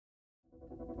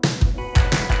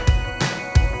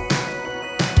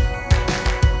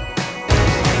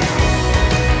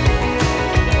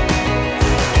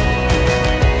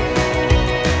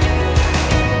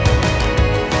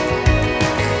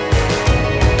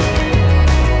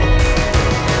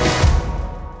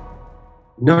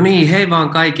No niin, hei vaan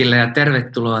kaikille ja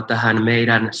tervetuloa tähän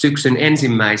meidän syksyn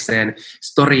ensimmäiseen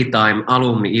Storytime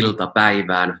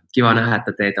alumni-iltapäivään. Kiva nähdä,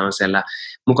 että teitä on siellä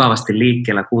mukavasti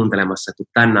liikkeellä kuuntelemassa, kun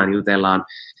tänään jutellaan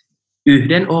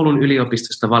yhden Oulun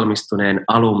yliopistosta valmistuneen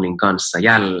alumnin kanssa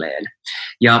jälleen.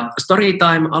 Ja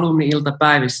Storytime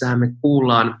alumni-iltapäivissähän me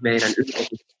kuullaan meidän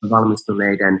yliopistosta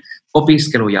valmistuneiden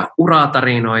opiskelu- ja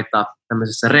uratarinoita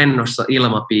tämmöisessä rennossa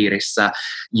ilmapiirissä.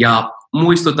 Ja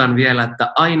muistutan vielä,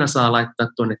 että aina saa laittaa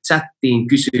tuonne chattiin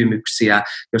kysymyksiä,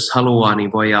 jos haluaa,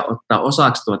 niin voi ottaa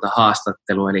osaksi tuota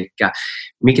haastattelua. Eli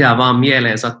mikä vaan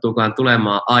mieleen sattuukaan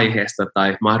tulemaan aiheesta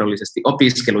tai mahdollisesti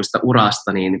opiskeluista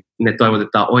urasta, niin ne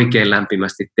toivotetaan oikein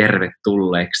lämpimästi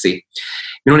tervetulleeksi.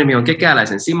 Minun nimi on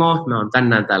Kekäläisen Simo. Mä oon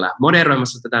tänään täällä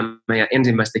moderoimassa tätä meidän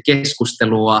ensimmäistä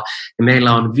keskustelua. Ja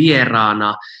meillä on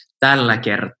vieraana tällä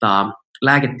kertaa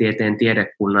Lääketieteen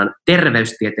tiedekunnan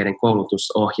terveystieteiden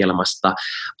koulutusohjelmasta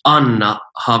Anna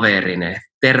Haverinen.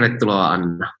 Tervetuloa,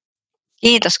 Anna.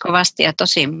 Kiitos kovasti ja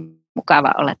tosi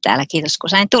mukava olla täällä. Kiitos, kun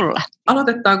sain tulla.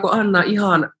 Aloitetaanko, Anna,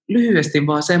 ihan lyhyesti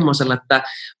vaan semmoisella, että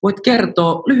voit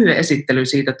kertoa lyhyen esittelyn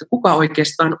siitä, että kuka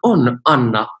oikeastaan on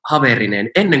Anna Haverinen,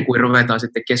 ennen kuin ruvetaan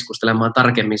sitten keskustelemaan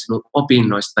tarkemmin sinun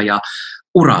opinnoista ja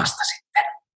urasta sitten.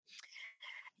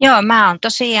 Joo, mä oon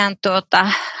tosiaan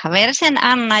Haverisen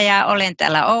Anna ja olen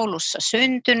täällä Oulussa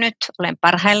syntynyt. Olen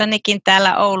parhaillanikin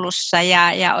täällä Oulussa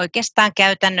ja oikeastaan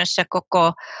käytännössä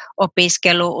koko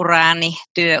opiskeluurani,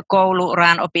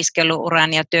 kouluuran,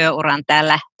 opiskeluuran ja työuran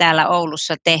täällä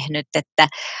Oulussa tehnyt, että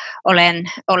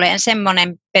olen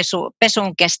semmoinen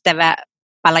pesun kestävä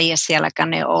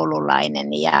paljesjalkainen oululainen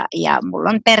ja mulla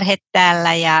on perhe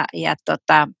täällä ja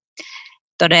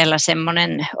todella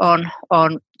semmoinen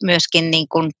on myöskin niin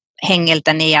kuin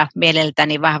hengeltäni ja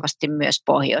mieleltäni vahvasti myös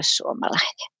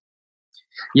pohjoissuomalainen.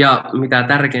 Ja mitä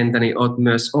tärkeintä, niin olet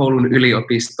myös Oulun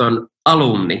yliopiston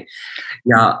alumni.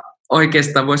 Ja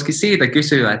oikeastaan voisikin siitä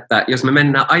kysyä, että jos me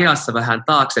mennään ajassa vähän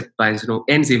taaksepäin sinun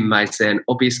ensimmäiseen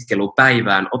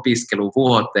opiskelupäivään,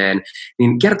 opiskeluvuoteen,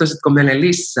 niin kertoisitko meille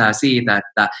lisää siitä,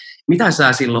 että mitä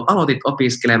sä silloin aloitit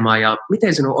opiskelemaan ja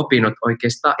miten sinun opinnot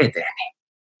oikeastaan eteni?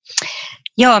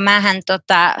 Joo, mähän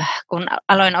kun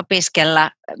aloin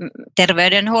opiskella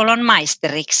terveydenhuollon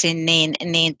maisteriksi, niin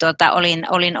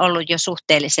olin ollut jo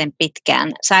suhteellisen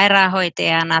pitkään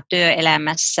sairaanhoitajana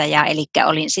työelämässä, eli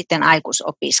olin sitten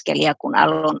aikuisopiskelija, kun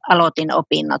aloitin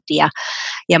opinnot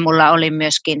ja mulla oli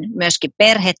myöskin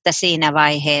perhettä siinä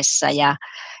vaiheessa ja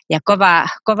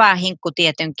kova hinkku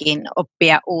tietenkin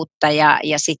oppia uutta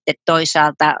ja sitten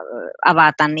toisaalta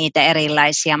avata niitä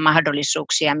erilaisia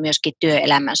mahdollisuuksia myöskin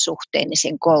työelämän suhteen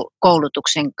sen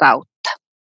koulutuksen kautta.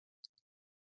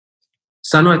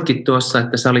 Sanoitkin tuossa,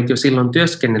 että sä olit jo silloin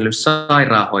työskennellyt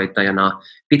sairaanhoitajana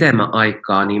pitemmän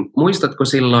aikaa, niin muistatko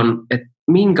silloin, että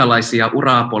minkälaisia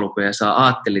urapolkuja sä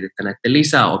ajattelit, että näiden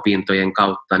lisäopintojen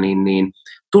kautta niin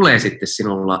tulee sitten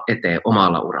sinulla eteen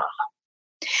omalla uralla?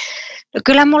 No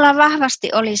kyllä mulla vahvasti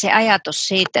oli se ajatus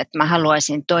siitä, että mä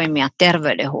haluaisin toimia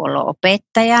terveydenhuollon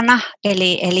opettajana,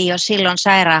 eli jo silloin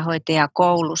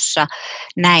sairaanhoitajakoulussa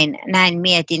näin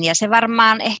mietin. Ja se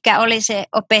varmaan ehkä oli se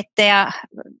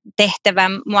opettajatehtävä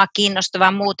mua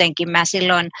kiinnostava muutenkin. Mä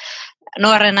silloin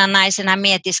nuorena naisena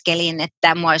mietiskelin,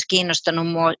 että mua olisi kiinnostanut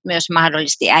myös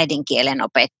mahdollisesti äidinkielen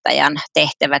opettajan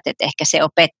tehtävät, että ehkä se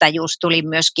opettajuus tuli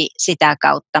myöskin sitä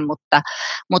kautta,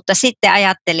 mutta sitten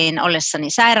ajattelin ollessani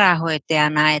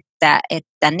sairaanhoitajana,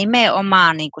 että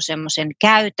nimenomaan niin kuin semmoisen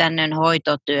käytännön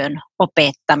hoitotyön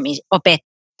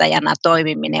opettajana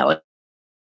toimiminen olisi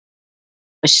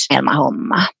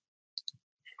hommaa.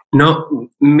 No,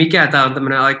 mikä tämä on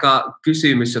tämmöinen aika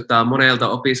kysymys, jota monelta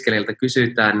opiskelijalta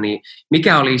kysytään, niin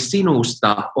mikä oli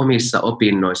sinusta omissa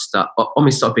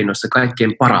opinnoissa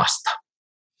kaikkein parasta?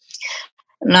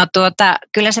 No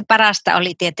kyllä se parasta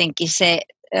oli tietenkin se,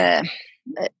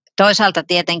 toisaalta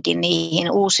tietenkin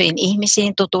niihin uusiin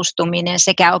ihmisiin tutustuminen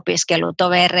sekä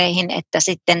opiskelutovereihin että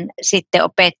sitten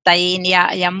opettajiin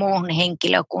ja muuhun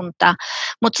henkilökuntaan.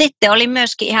 Mutta sitten oli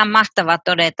myöskin ihan mahtava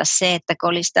todeta se, että kun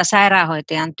oli sitä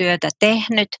sairaanhoitajan työtä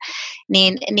tehnyt,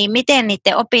 niin miten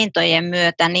niiden opintojen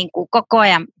myötä niin kuin koko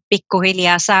ajan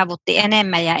pikkuhiljaa saavutti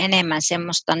enemmän ja enemmän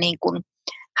semmoista niin kuin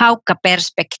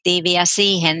haukkaperspektiiviä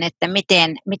siihen, että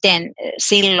miten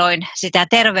silloin sitä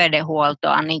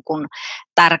terveydenhuoltoa niin kuin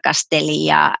tarkasteli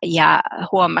ja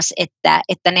huomasi,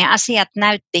 että ne asiat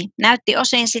näytti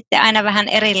osin sitten aina vähän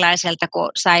erilaiselta, kun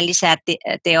sai lisää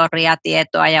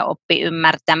teoriatietoa ja oppi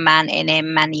ymmärtämään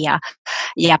enemmän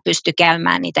ja pystyi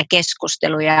käymään niitä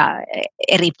keskusteluja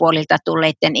eri puolilta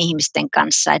tulleiden ihmisten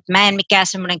kanssa. Et mä en mikään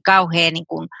semmoinen kauhean niin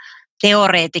kuin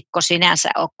teoreetikko sinänsä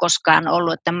ole koskaan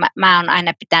ollut, että mä oon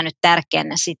aina pitänyt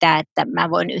tärkeänä sitä, että mä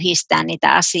voin yhdistää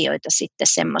niitä asioita sitten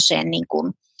semmoiseen niin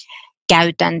kuin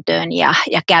käytäntöön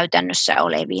ja käytännössä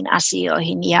oleviin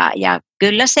asioihin. Ja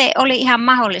kyllä se oli ihan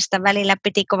mahdollista. Välillä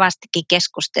piti kovastikin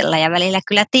keskustella ja välillä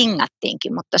kyllä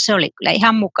tingattiinkin, mutta se oli kyllä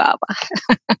ihan mukavaa.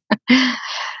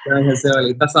 Näinhän se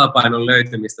oli. Tasapainon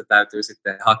löytymistä täytyy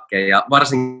sitten hakea. Ja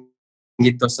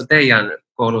varsinkin tuossa teidän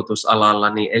koulutusalalla,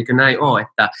 niin eikö näin ole,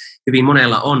 että hyvin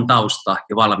monella on tausta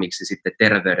jo valmiiksi sitten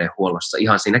terveydenhuollossa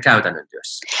ihan siinä käytännön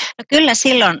työssä? No kyllä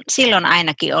silloin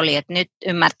ainakin oli, että nyt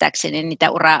ymmärtääkseni niitä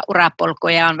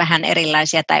urapolkuja on vähän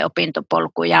erilaisia tai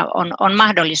opintopolkuja on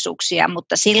mahdollisuuksia,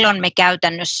 mutta silloin me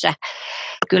käytännössä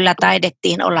kyllä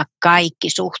taidettiin olla kaikki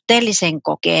suhteellisen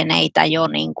kokeneita jo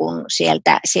niin kuin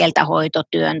sieltä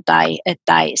hoitotyön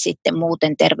tai sitten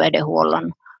muuten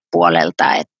terveydenhuollon puolelta,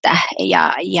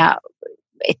 ja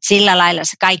sillä lailla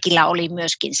se kaikilla oli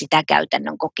myöskin sitä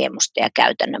käytännön kokemusta ja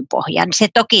käytännön pohjaa. Se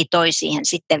toki toi siihen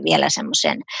sitten vielä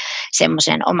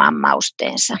semmoisen oman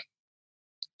mausteensa.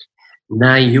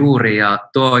 Näin juuri, ja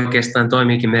tuo oikeastaan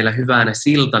toimiikin meillä hyvänä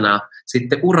siltana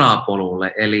sitten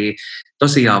urapolulle. Eli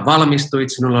tosiaan valmistuit,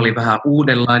 sinulla oli vähän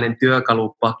uudenlainen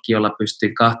työkalupakki, jolla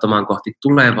pystyit katsomaan kohti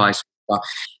tulevaisuutta.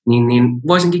 Niin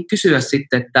voisinkin kysyä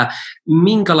sitten, että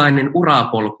minkälainen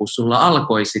urapolku sulla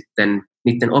alkoi sitten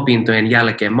niiden opintojen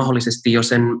jälkeen, mahdollisesti jo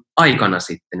sen aikana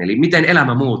sitten, eli miten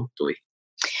elämä muuttui?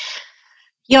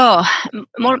 Joo,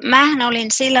 mähän olin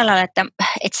sillä lailla, että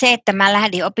se, että mä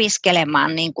lähdin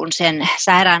opiskelemaan niin kuin sen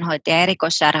sairaanhoitajan ja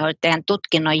erikoissairaanhoitajan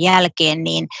tutkinnon jälkeen,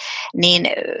 niin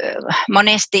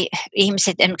monesti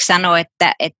ihmiset esimerkiksi sanoo,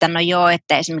 että no joo,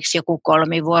 että esimerkiksi joku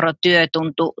kolmivuorotyö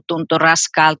tuntui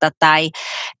raskaalta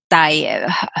tai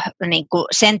niin kuin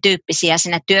sen tyyppisiä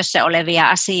siinä työssä olevia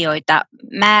asioita.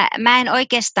 Mä en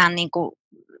oikeastaan niin kuin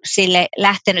sille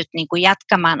lähtenyt niin kuin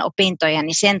jatkamaan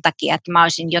opintojani sen takia, että mä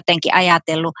olisin jotenkin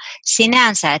ajatellut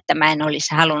sinänsä, että mä en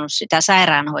olisi halunnut sitä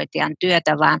sairaanhoitajan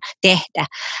työtä vaan tehdä,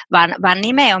 vaan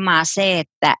nimenomaan se,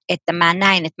 että mä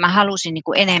näin, että mä halusin niin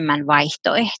kuin enemmän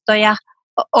vaihtoehtoja.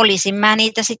 Olisin mä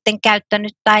niitä sitten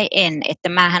käyttänyt tai en, että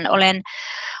mähän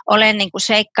olen niin kuin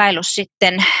seikkaillut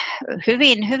sitten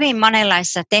hyvin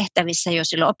monenlaisissa tehtävissä jo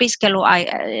silloin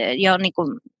jo niin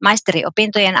kuin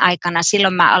maisteriopintojen aikana.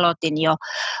 Silloin mä aloitin jo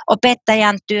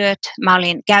opettajan työt. Mä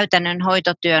olin käytännön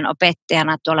hoitotyön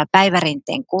opettajana tuolla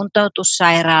Päivärinteen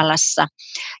kuntoutussairaalassa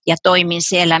ja toimin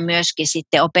siellä myöskin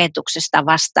sitten opetuksesta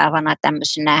vastaavana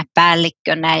tämmöisenä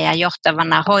päällikkönä ja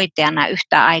johtavana hoitajana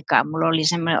yhtä aikaa. Mulla oli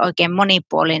semmoinen oikein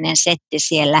monipuolinen setti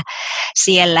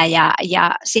siellä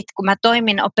ja sitten kun mä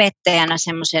toimin opettajana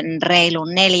semmoisen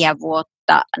reilun 4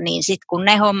 vuotta, niin sitten kun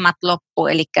ne hommat loppu,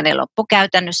 eli ne loppu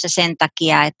käytännössä sen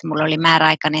takia, että mulla oli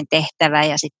määräaikainen tehtävä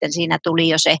ja sitten siinä tuli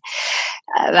jo se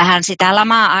vähän sitä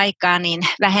lamaa-aikaa, niin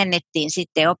vähennettiin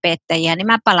sitten opettajia, niin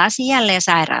mä palasin jälleen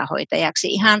sairaanhoitajaksi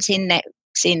ihan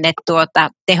sinne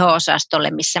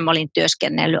teho-osastolle, missä mä olin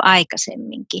työskennellyt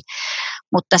aikaisemminkin.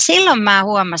 Mutta silloin mä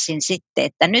huomasin sitten,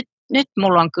 että nyt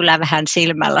mulla on kyllä vähän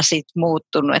silmällä sit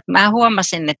muuttunut. Et mä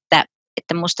huomasin, että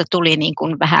musta tuli niin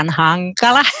kuin vähän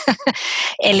hankala.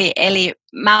 eli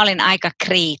mä olin aika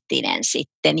kriittinen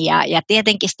sitten ja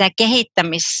tietenkin sitä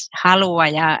kehittämishalua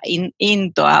ja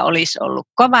intoa olisi ollut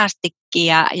kovastikin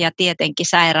ja tietenkin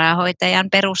sairaanhoitajan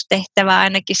perustehtävä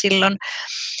ainakin silloin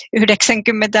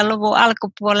 90-luvun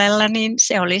alkupuolella, niin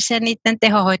se oli se niiden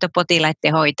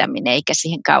tehohoitopotilaiden hoitaminen, eikä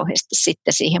siihen kauheasti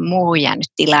sitten siihen muuhun jäänyt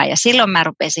tilaa. Ja silloin mä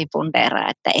rupesin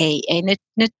fundeeraamaan, että ei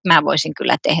nyt mä voisin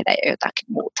kyllä tehdä jotakin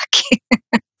muutakin.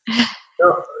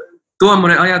 No,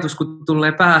 tuommoinen ajatus, kun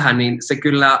tulee päähän, niin se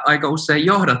kyllä aika usein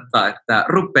johdattaa, että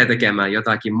rupeaa tekemään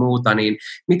jotakin muuta. Niin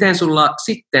miten sulla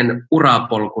sitten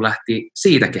urapolku lähti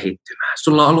siitä kehittymään?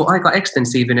 Sulla on ollut aika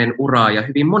ekstensiivinen ura ja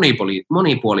hyvin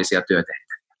monipuolisia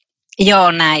työtehtäviä.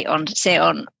 Joo, näin on. Se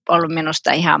on ollut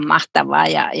minusta ihan mahtavaa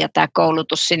ja tämä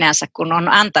koulutus sinänsä, kun on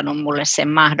antanut mulle sen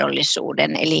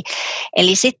mahdollisuuden.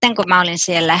 Eli sitten kun mä olin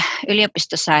siellä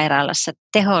yliopistosairaalassa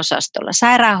teho-osastolla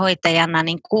sairaanhoitajana,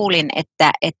 niin kuulin,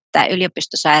 että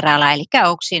yliopistosairaala eli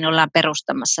Oyksiin ollaan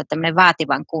perustamassa tämmöinen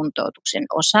vaativan kuntoutuksen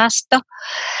osasto.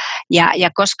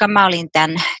 Ja koska mä olin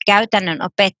tämän käytännön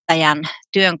opettajan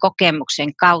työn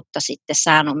kokemuksen kautta sitten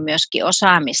saanut myöskin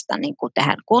osaamista niin kuin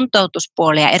tähän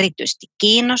kuntoutuspuoleen ja erityisesti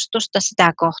kiinnostusta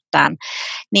sitä kohtaan, kohtaan,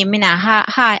 niin minä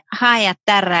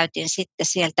tärräytin sitten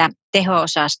sieltä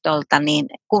teho-osastolta niin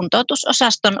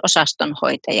kuntoutusosaston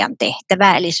osastonhoitajan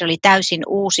tehtävää, eli se oli täysin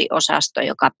uusi osasto,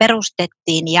 joka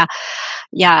perustettiin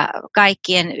ja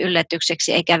kaikkien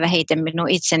yllätykseksi, eikä vähiten minun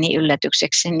itseni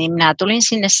yllätykseksi, niin minä tulin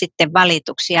sinne sitten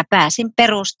valituksi ja pääsin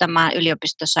perustamaan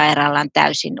yliopistosairaalan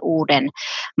täysin uuden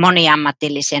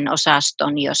moniammatillisen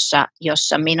osaston,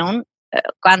 jossa minun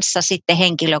kanssa sitten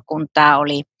henkilökuntaa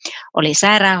oli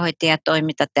sairaanhoitajia,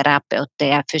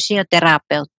 toimintaterapeutteja,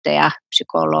 fysioterapeutteja,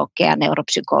 psykologeja,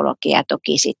 neuropsykologia ja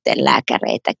toki sitten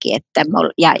lääkäreitäkin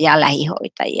ja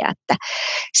lähihoitajia. Että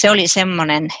se oli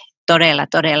semmoinen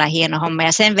todella hieno homma.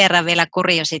 Ja sen verran vielä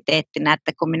kuriositeettina,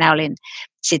 että kun minä olin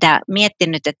sitä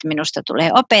miettinyt, että minusta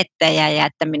tulee opettaja ja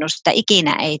että minusta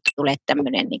ikinä ei tule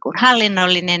tämmöinen niin kuin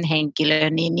hallinnollinen henkilö,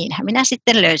 niin niinhän minä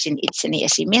sitten löysin itseni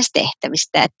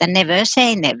esimiestehtävistä, että never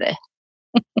say never.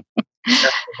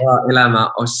 Elämä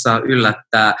osaa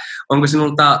yllättää. Onko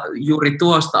sinulta juuri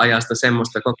tuosta ajasta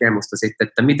semmoista kokemusta sitten,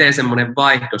 että miten semmoinen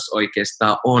vaihdos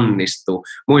oikeastaan onnistuu?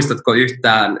 Muistatko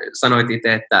yhtään, sanoit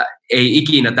itse, että ei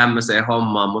ikinä tämmöiseen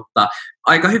hommaan, mutta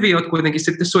aika hyvin olet kuitenkin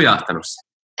sitten sujahtanut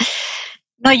sen.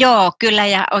 No joo, kyllä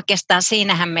ja oikeastaan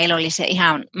siinähän meillä oli se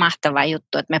ihan mahtava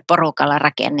juttu, että me porukalla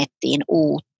rakennettiin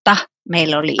uutta.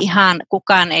 Meillä oli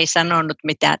kukaan ei sanonut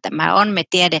mitä tämä on. Me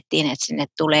tiedettiin, että sinne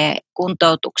tulee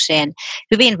kuntoutukseen,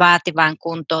 hyvin vaativaan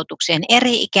kuntoutukseen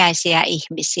eri-ikäisiä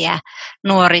ihmisiä,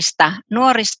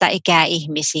 nuorista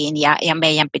ikäihmisiin ja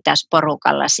meidän pitäisi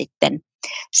porukalla sitten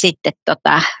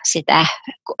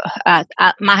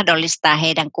mahdollistaa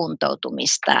heidän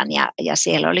kuntoutumistaan ja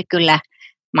siellä oli kyllä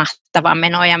mahtava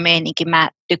meno ja meininki. Mä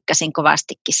tykkäsin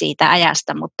kovastikin siitä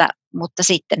ajasta, mutta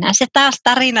sittenhän se taas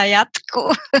tarina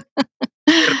jatkuu.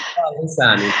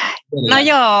 No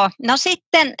joo, no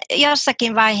sitten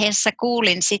jossakin vaiheessa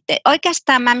kuulin sitten,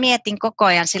 oikeastaan mä mietin koko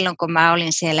ajan silloin, kun mä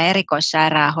olin siellä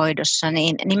erikoissairaanhoidossa,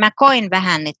 niin mä koin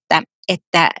vähän,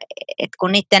 että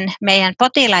kun niiden meidän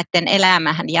potilaiden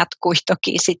elämähän jatkui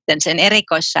toki sitten sen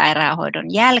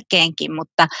erikoissairaanhoidon jälkeenkin,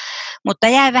 mutta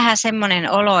jäi vähän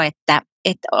semmoinen olo, että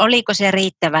oliko se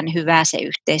riittävän hyvä se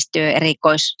yhteistyö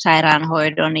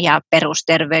erikoissairaanhoidon ja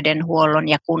perusterveydenhuollon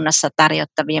ja kunnassa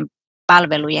tarjottavien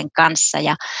palvelujen kanssa.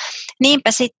 Ja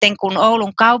niinpä sitten, kun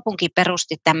Oulun kaupunki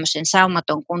perusti tämmöisen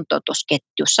saumaton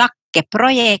kuntoutusketju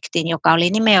SAKKE-projektin, joka oli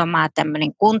nimenomaan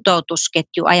tämmöinen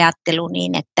kuntoutusketjuajattelu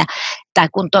tai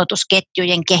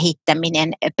kuntoutusketjujen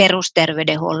kehittäminen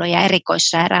perusterveydenhuollon ja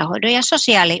erikoissairaanhoidon ja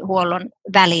sosiaalihuollon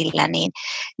välillä,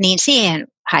 niin siihen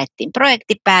haettiin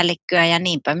projektipäällikköä ja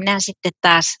niinpä minä sitten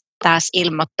taas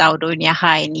ilmoittauduin ja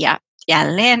hain ja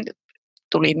jälleen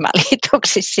tulin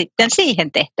valituksi sitten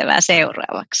siihen tehtävään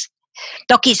seuraavaksi.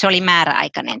 Toki se oli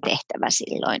määräaikainen tehtävä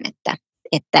silloin,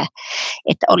 että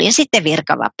olin sitten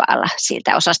virkavapaalla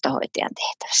siltä osastohoitajan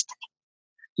tehtävästä.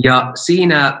 Ja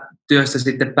siinä työssä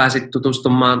sitten pääsit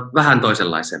tutustumaan vähän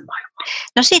toisenlaiseen maailmaan.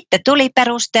 No sitten tuli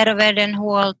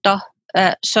perusterveydenhuolto,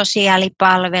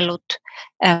 sosiaalipalvelut,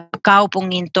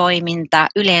 kaupungin toiminta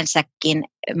yleensäkin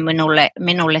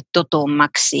minulle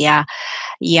tutummaksi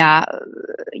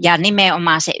ja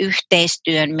nimenomaan se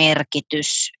yhteistyön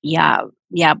merkitys ja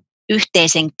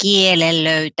yhteisen kielen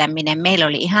löytäminen. Meillä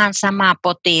oli ihan sama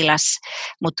potilas,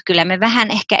 mutta kyllä me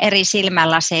vähän ehkä eri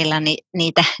silmälaseilla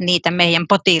niitä meidän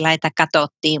potilaita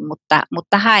katsottiin,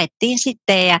 mutta haettiin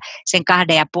sitten ja sen 2,5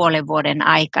 vuoden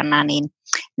aikana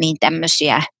niin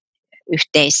tämmöisiä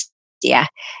yhteisiä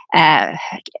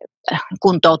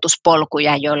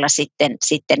kuntoutuspolkuja, joilla sitten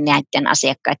näiden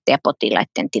asiakkaiden ja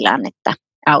potilaiden tilannetta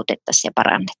autettaisiin ja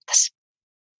parannettaisiin.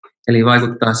 Eli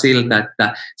vaikuttaa siltä,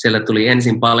 että siellä tuli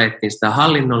ensin palettiin sitä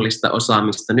hallinnollista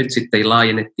osaamista, nyt sitten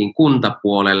laajennettiin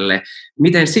kuntapuolelle.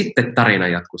 Miten sitten tarina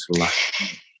jatkui sulla?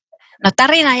 No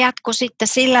tarina jatkui sitten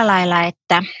sillä lailla,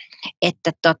 että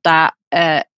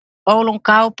Oulun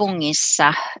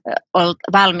kaupungissa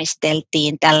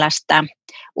valmisteltiin tällaista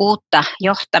uutta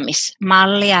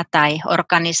johtamismallia tai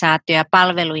organisaatio- ja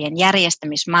palvelujen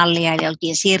järjestämismallia, eli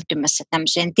oltiin siirtymässä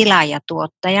tämmöiseen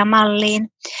tilaajatuottajamalliin.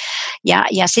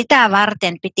 Ja sitä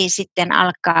varten piti sitten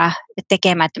alkaa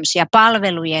tekemään tämmöisiä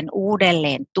palvelujen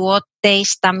uudelleen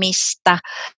tuotteistamista,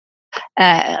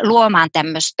 luomaan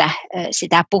tämmöistä,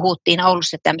 sitä puhuttiin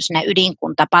Oulussa tämmöisenä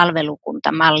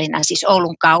ydinkunta-palvelukuntamallina, siis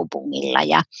Oulun kaupungilla.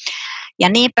 Ja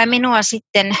niinpä minua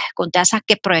sitten, kun tämä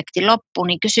SAKKE-projekti loppui,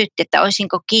 niin kysyttiin, että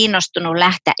olisinko kiinnostunut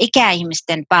lähteä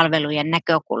ikäihmisten palvelujen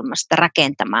näkökulmasta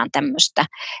rakentamaan tämmöistä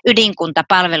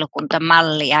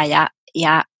ydinkunta-palvelukuntamallia.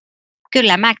 Ja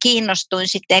kyllä mä kiinnostuin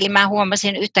sitten, eli mä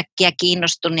huomasin yhtäkkiä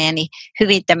kiinnostuneeni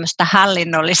hyvin tämmöistä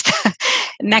hallinnollista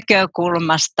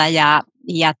näkökulmasta ja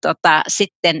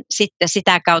sitten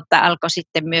sitä kautta alkoi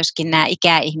sitten myöskin nämä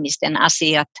ikäihmisten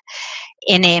asiat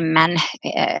enemmän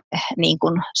niin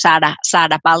kuin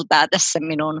saada valtaa tässä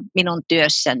minun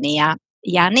työssäni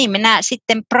ja niin minä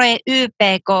sitten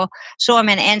YPK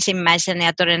Suomen ensimmäisenä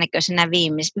ja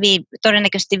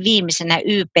todennäköisesti viimeisenä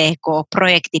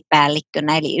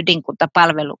YPK-projektipäällikkönä eli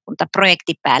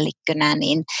ydinkuntapalvelukuntaprojektipäällikkönä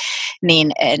niin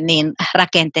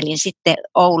rakentelin sitten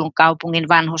Oulun kaupungin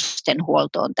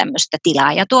vanhustenhuoltoon tämmöistä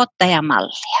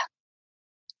tilaaja-tuottajamallia.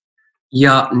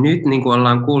 Ja nyt niin kuin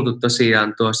ollaan kuultu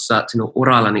tosiaan tuossa sinun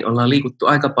uralla, niin ollaan liikuttu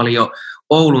aika paljon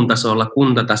Oulun tasolla,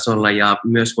 kuntatasolla ja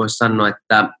myös voisi sanoa,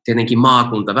 että tietenkin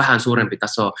maakunta, vähän suurempi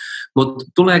taso. Mutta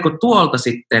tuleeko tuolta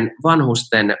sitten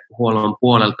vanhustenhuollon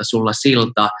puolelta sulla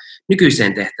silta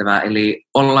nykyiseen tehtävään, eli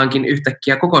ollaankin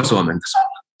yhtäkkiä koko Suomen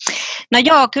tasolla? No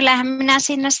joo, kyllähän minä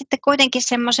siinä sitten kuitenkin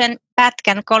semmoisen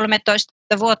pätkän 13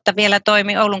 vuotta vielä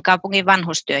toimin Oulun kaupungin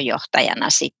vanhustyöjohtajana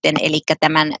sitten, eli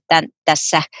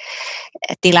tässä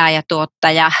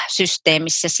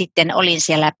tilaajatuottajasysteemissä sitten olin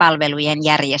siellä palvelujen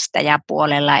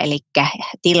järjestäjäpuolella, eli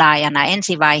tilaajana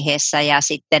ensivaiheessa ja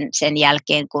sitten sen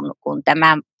jälkeen, kun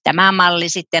tämä malli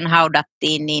sitten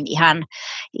haudattiin, niin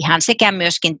ihan sekä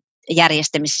myöskin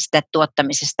järjestämisestä ja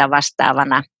tuottamisesta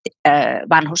vastaavana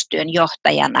vanhustyön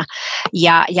johtajana.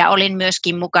 Ja olin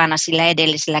myöskin mukana sillä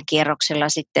edellisellä kierroksella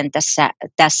sitten tässä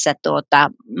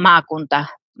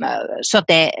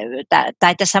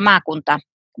tässä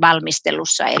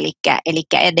maakuntavalmistelussa, eli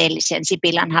edellisen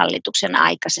Sipilän hallituksen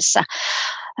aikaisessa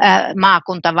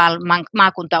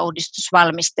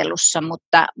maakuntauudistusvalmistelussa,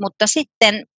 mutta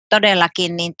sitten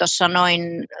todellakin niin tuossa noin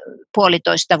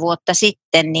 1,5 vuotta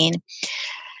sitten niin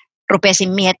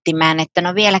rupesin miettimään, että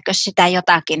no vieläkö sitä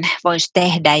jotakin voisi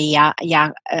tehdä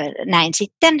ja näin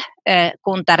sitten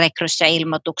Kuntarekryssä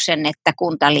ilmoituksen, että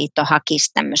Kuntaliitto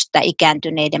hakisi tämmöistä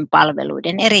ikääntyneiden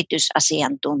palveluiden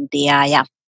erityisasiantuntijaa ja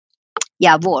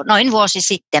noin vuosi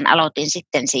sitten aloitin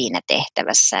sitten siinä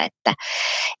tehtävässä, että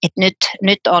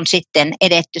nyt on sitten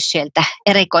edetty sieltä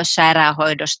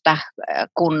erikoissairaanhoidosta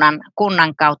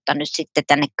kunnan kautta nyt sitten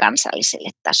tänne kansalliselle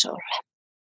tasolle.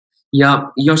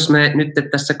 Ja jos me nyt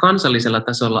tässä kansallisella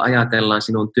tasolla ajatellaan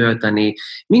sinun työtä, niin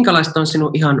minkälaista on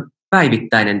sinun ihan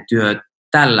päivittäinen työ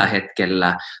tällä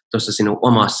hetkellä tuossa sinun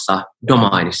omassa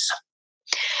domainissa?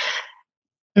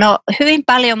 No hyvin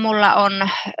paljon mulla on,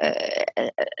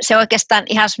 se oikeastaan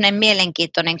ihan semmoinen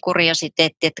mielenkiintoinen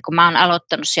kuriositeetti, että kun mä oon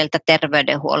aloittanut sieltä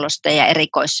terveydenhuollosta ja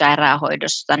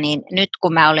erikoissairaanhoidosta, niin nyt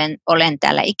kun mä olen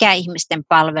täällä ikäihmisten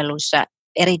palveluissa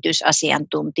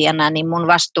erityisasiantuntijana, niin mun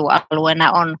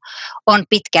vastuualueena on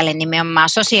pitkälle nimenomaan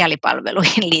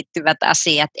sosiaalipalveluihin liittyvät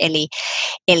asiat,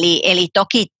 eli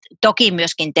toki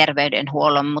myöskin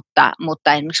terveydenhuollon,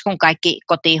 mutta esimerkiksi kun kaikki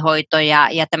kotihoito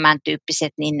ja tämän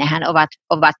tyyppiset, niin nehän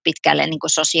ovat pitkälle niin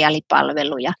kuin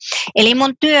sosiaalipalveluja. Eli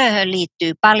mun työhön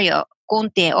liittyy paljon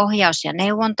kuntien ohjaus- ja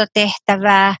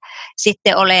neuvontatehtävää.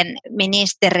 Sitten olen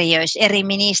eri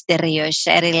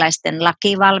ministeriöissä erilaisten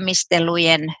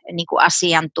lakivalmistelujen niin kuin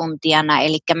asiantuntijana,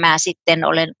 eli mä sitten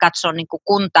katson niin kuin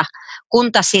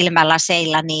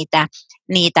kuntasilmälaseilla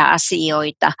niitä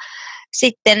asioita.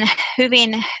 Sitten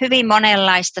hyvin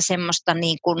monenlaista semmoista,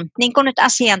 niin kuin nyt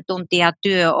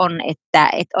asiantuntijatyö on, että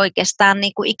oikeastaan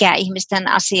niin kuin ikäihmisten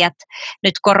asiat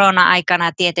nyt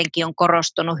korona-aikana tietenkin on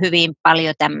korostunut hyvin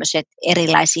paljon tämmöiset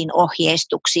erilaisiin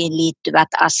ohjeistuksiin liittyvät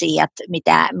asiat,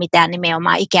 mitä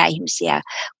nimenomaan ikäihmisiä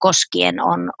koskien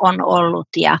on ollut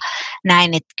ja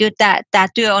näin. Että kyllä tämä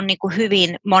työ on niin kuin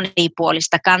hyvin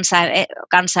monipuolista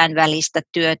kansainvälistä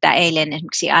työtä. Eilen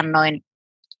esimerkiksi annoin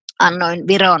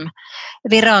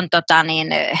Viron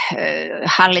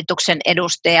hallituksen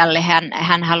edustajalle,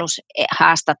 hän halusi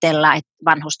haastatella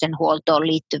vanhustenhuoltoon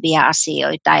liittyviä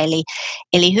asioita,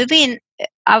 eli hyvin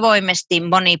avoimesti,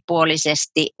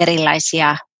 monipuolisesti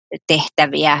erilaisia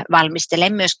tehtäviä,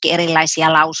 valmistelen myöskin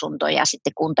erilaisia lausuntoja,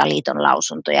 sitten Kuntaliiton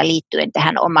lausuntoja liittyen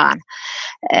tähän omaan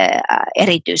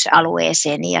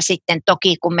erityisalueeseen. Ja sitten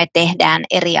toki kun me tehdään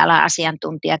eri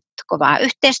ala-asiantuntijat kovaa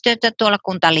yhteistyötä tuolla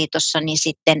Kuntaliitossa, niin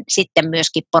sitten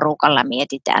myöskin porukalla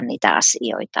mietitään niitä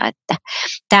asioita. Että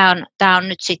tämä on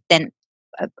nyt sitten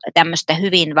tämmöistä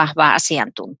hyvin vahvaa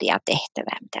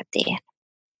asiantuntijatehtävää, mitä teen.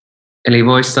 Eli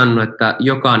voisi sanoa, että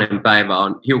jokainen päivä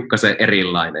on hiukkasen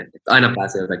erilainen, että aina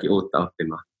pääsee jotakin uutta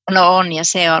oppimaan. No on, ja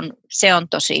se on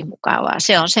tosi mukavaa.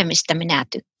 Se on se, mistä minä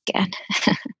tykkään.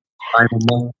 Aivan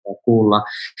mahtavaa kuulla.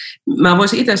 Mä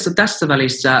voisin itse tässä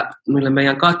välissä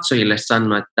meidän katsojille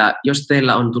sanoa, että jos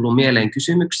teillä on tullut mieleen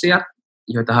kysymyksiä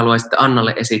joita haluaisitte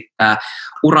Annalle esittää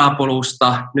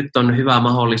urapolusta. Nyt on hyvä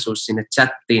mahdollisuus sinne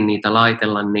chattiin niitä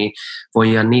laitella, niin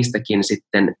voidaan niistäkin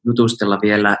sitten jutustella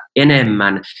vielä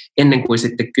enemmän, ennen kuin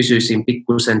sitten kysyisin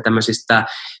pikkusen tämmöisistä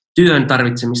työn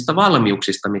tarvitsemista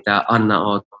valmiuksista, mitä Anna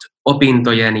olet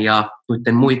opintojen ja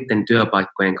muiden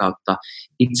työpaikkojen kautta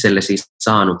itsellesi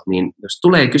saanut, niin jos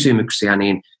tulee kysymyksiä,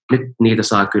 niin nyt niitä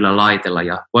saa kyllä laitella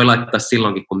ja voi laittaa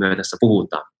silloinkin, kun me tässä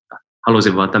puhutaan.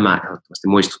 Halusin vaan tämä ehdottomasti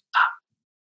muistuttaa.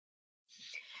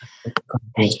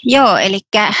 Joo,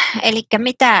 eli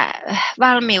mitä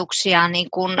valmiuksia niin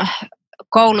kuin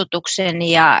koulutuksen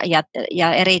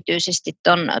ja erityisesti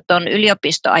ton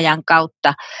yliopistoajan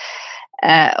kautta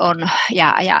on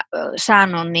ja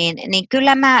saanut, niin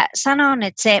kyllä mä sanon,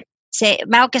 että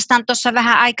mä oikeastaan tuossa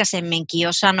vähän aikaisemminkin jo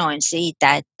sanoin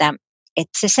siitä, että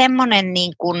se semmoinen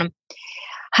niin kuin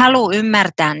halu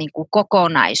ymmärtää niin kuin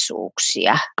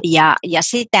kokonaisuuksia ja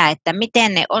sitä, että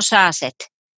miten ne osaset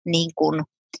niin kuin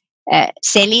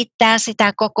selittää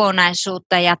sitä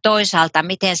kokonaisuutta ja toisaalta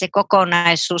miten se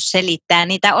kokonaisuus selittää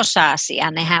niitä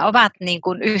osasia. Nehän ovat niin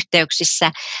kuin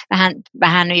yhteyksissä,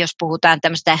 vähän jos puhutaan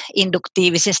tämmöistä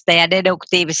induktiivisesta ja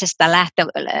deduktiivisesta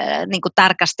niin kuin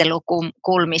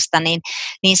tarkastelukulmista,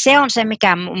 niin se on se,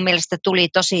 mikä mun mielestä tuli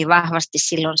tosi vahvasti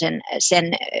silloin sen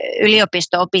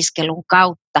yliopisto-opiskelun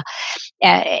kautta.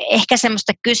 Ehkä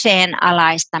semmoista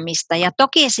kyseenalaistamista ja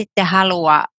toki sitten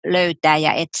halua löytää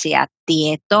ja etsiä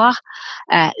tietoa,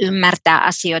 ymmärtää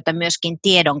asioita myöskin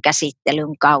tiedon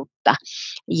käsittelyn kautta.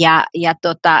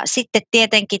 Sitten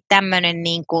tietenkin tämmöinen,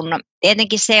 niin kun,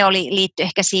 tietenkin se liittyi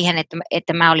ehkä siihen,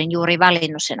 että mä olin juuri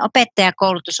valinnut sen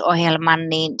opettajakoulutusohjelman,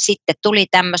 niin sitten tuli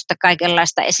tämmöistä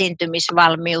kaikenlaista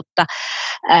esiintymisvalmiutta,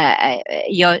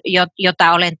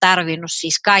 jota olen tarvinnut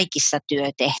siis kaikissa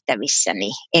työtehtävissäni.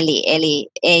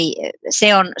 Eli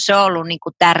se on ollut niin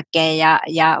kuin tärkeä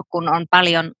ja kun on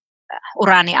paljon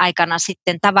urani aikana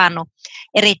sitten tavannut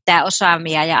erittäin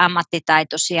osaavia ja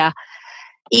ammattitaitoisia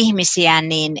ihmisiä,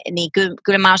 niin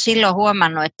kyllä mä oon silloin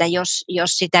huomannut, että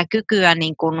jos sitä kykyä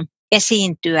niin kuin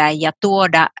esiintyä ja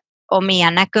tuoda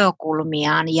omia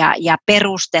näkökulmiaan ja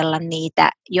perustella niitä,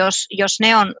 jos ne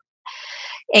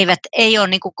ei ole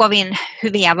niin kuin kovin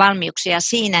hyviä valmiuksia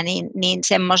siinä, niin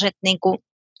semmoiset niin kuin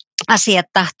asiat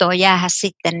tahtoo jäädä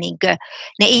sitten, niin kuin,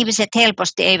 ne ihmiset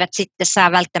helposti eivät sitten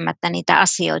saa välttämättä niitä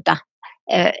asioita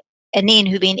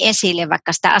niin hyvin esille,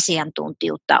 vaikka sitä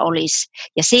asiantuntijuutta olisi.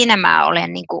 Ja siinä mä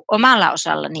olen niin kuin omalla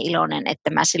osallani iloinen, että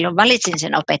mä silloin valitsin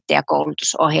sen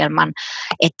opettajakoulutusohjelman,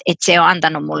 että se on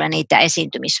antanut mulle niitä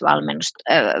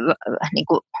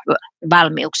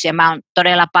esiintymisvalmiuksia. Mä oon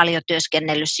todella paljon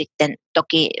työskennellyt sitten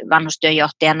toki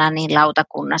vanhustyönjohtajana niin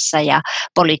lautakunnassa ja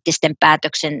poliittisten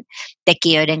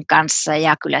päätöksentekijöiden kanssa,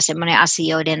 ja kyllä semmoinen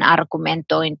asioiden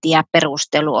argumentointi ja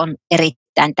perustelu on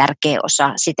erittäin tärkeä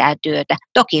osa sitä työtä.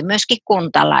 Toki myöskin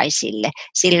kuntalaisille.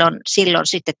 Silloin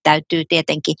sitten täytyy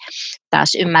tietenkin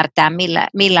taas ymmärtää,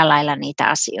 millä lailla niitä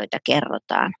asioita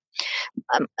kerrotaan.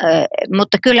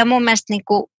 Mutta kyllä mun mielestä niin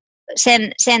kuin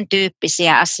sen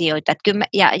tyyppisiä asioita.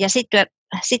 Ja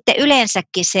sitten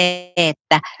yleensäkin se,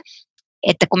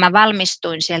 että kun mä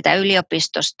valmistuin sieltä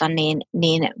yliopistosta,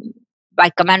 niin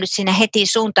vaikka mä nyt siinä heti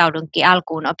suuntaudunkin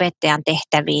alkuun opettajan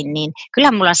tehtäviin, niin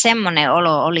kyllä mulla semmoinen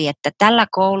olo oli, että tällä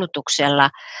koulutuksella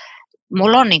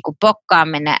mulla on niin kuin pokkaa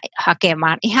mennä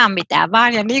hakemaan ihan mitään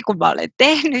vaan, ja niin kuin mä olen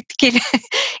tehnytkin,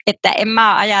 että en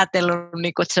mä ole ajatellut,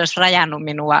 niin kuin, että se olisi rajannut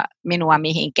minua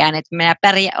mihinkään. Että minä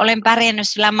olen pärjännyt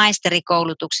sillä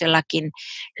maisterikoulutuksellakin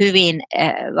hyvin,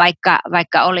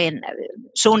 vaikka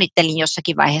suunnittelin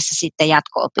jossakin vaiheessa sitten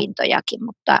jatko-opintojakin,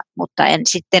 mutta en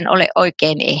sitten ole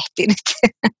oikein ehtinyt.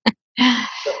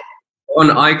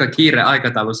 On aika kiire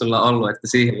aikataulu sulla ollut, että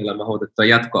siihen vielä mahdotettua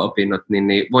jatko-opinnot,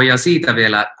 niin voidaan siitä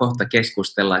vielä kohta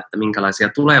keskustella, että minkälaisia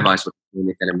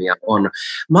tulevaisuussuunnitelmia on.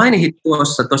 Mainitsit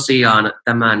tuossa tosiaan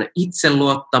tämän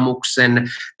itseluottamuksen,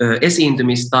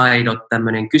 esiintymistaidot,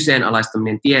 tämmöinen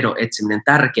kyseenalaistaminen, tiedon etsiminen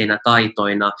tärkeinä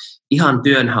taitoina, ihan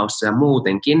työnhaussa ja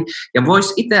muutenkin. Ja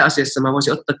itse asiassa mä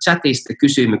voisin ottaa chatista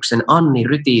kysymyksen Anni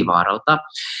Rytivaaralta.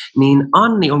 Niin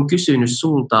Anni on kysynyt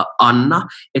sulta, Anna,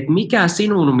 että mikä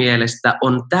sinun mielestä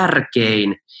on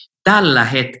tärkein tällä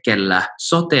hetkellä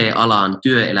sote-alan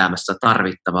työelämässä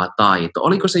tarvittava taito?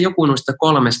 Oliko se joku noista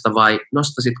kolmesta vai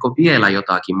nostasitko vielä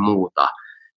jotakin muuta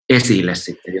esille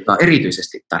sitten, jota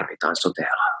erityisesti tarvitaan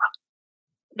sote-alalla?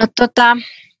 No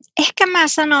ehkä mä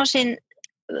sanoisin,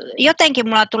 jotenkin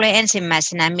mulla tulee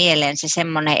ensimmäisenä mieleen se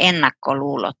semmoinen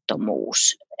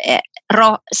ennakkoluulottomuus.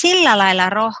 Sillä lailla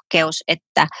rohkeus,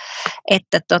 että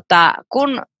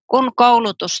kun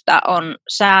koulutusta on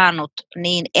saanut,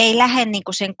 niin ei lähde niin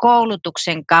kuin sen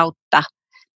koulutuksen kautta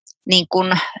niin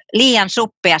kuin liian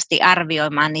suppeasti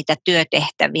arvioimaan niitä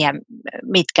työtehtäviä,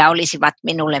 mitkä olisivat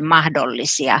minulle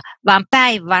mahdollisia, vaan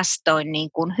päinvastoin niin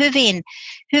kuin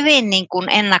hyvin niin kuin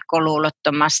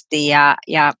ennakkoluulottomasti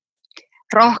ja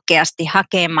rohkeasti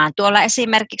hakemaan. Tuolla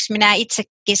esimerkiksi minä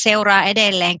itsekin seuraan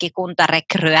edelleenkin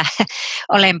kuntarekryä.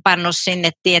 Olen pannut sinne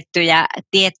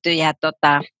tiettyjä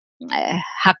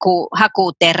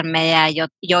hakutermejä,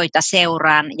 joita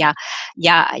seuraan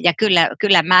ja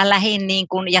kyllä mä lähdin niin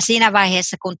kuin, ja siinä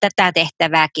vaiheessa kun tätä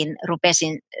tehtävääkin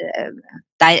rupesin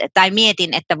tai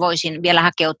mietin, että voisin vielä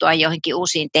hakeutua johonkin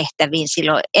uusiin tehtäviin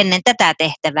silloin ennen tätä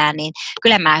tehtävää, niin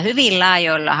kyllä mä hyvin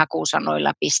laajoilla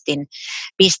hakusanoilla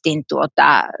pistin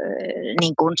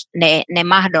niin kuin ne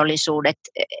mahdollisuudet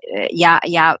ja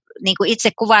niin kuin itse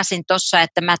kuvasin tuossa,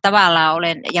 että mä tavallaan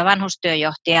olen ja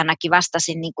vanhustyöjohtajanakin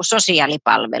vastasin niin kuin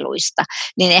sosiaalipalveluista,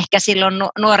 niin ehkä silloin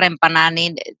nuorempana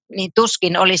niin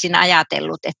tuskin olisin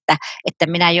ajatellut, että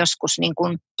minä joskus niin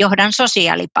kuin johdan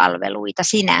sosiaalipalveluita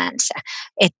sinänsä,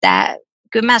 että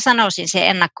kyllä mä sanoisin se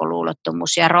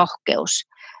ennakkoluulottomuus ja rohkeus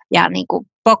ja niin kuin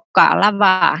pokkaalla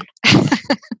vaan.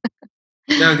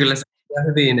 Ne on kyllä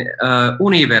hyvin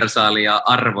universaalia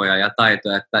arvoja ja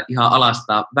taitoja, että ihan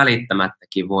alasta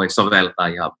välittämättäkin voi soveltaa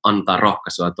ja antaa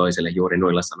rohkaisua toiselle juuri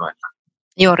noilla sanoilla.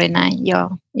 Juuri näin,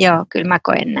 joo, kyllä mä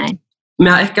koen näin.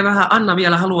 Mä ehkä vähän, Anna,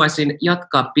 vielä haluaisin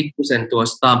jatkaa pikkusen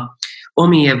tuosta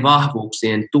omien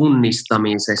vahvuuksien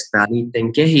tunnistamisesta ja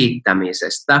niiden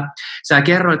kehittämisestä. Sä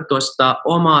kerroit tuosta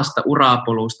omasta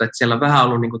urapolusta, että siellä on vähän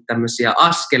ollut niinku tämmöisiä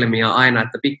askelmia aina,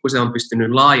 että pikkusen on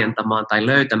pystynyt laajentamaan tai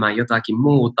löytämään jotakin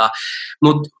muuta.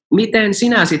 Mutta miten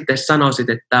sinä sitten sanoisit,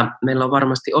 että meillä on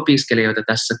varmasti opiskelijoita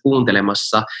tässä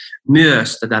kuuntelemassa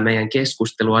myös tätä meidän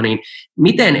keskustelua, niin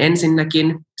miten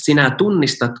ensinnäkin sinä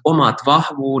tunnistat omat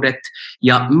vahvuudet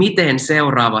ja miten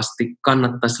seuraavasti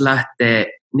kannattaisi lähteä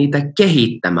niitä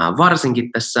kehittämään,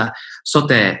 varsinkin tässä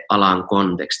sote-alan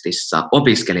kontekstissa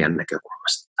opiskelijan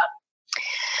näkökulmasta?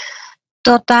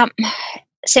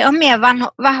 Se omien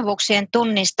vahvuuksien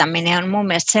tunnistaminen on mun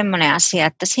mielestä semmoinen asia,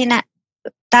 että siinä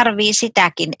tarvii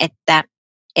sitäkin, että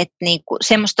niinku,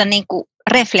 semmoista niinku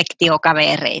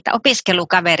reflektiokavereita.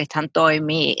 Opiskelukaverithan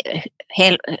toimii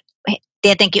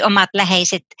tietenkin omat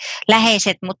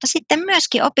läheiset, mutta sitten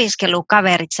myöskin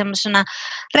opiskelukaverit semmoisena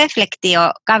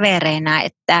reflektiokavereina,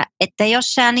 että jos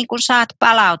sä niin kun saat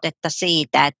palautetta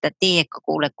siitä, että tiedätkö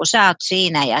kuule, kun sä oot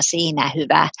siinä ja siinä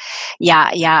hyvä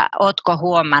ja ootko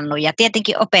huomannut, ja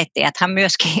tietenkin opettajathan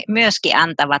myöskin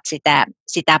antavat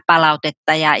sitä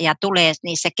palautetta ja tulee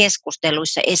niissä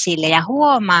keskusteluissa esille ja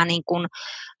huomaa niin kun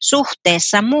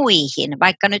suhteessa muihin,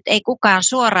 vaikka nyt ei kukaan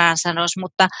suoraan sanoisi,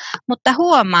 mutta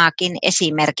huomaakin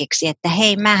esimerkiksi, että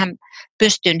hei, mähän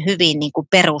pystyn hyvin niin kuin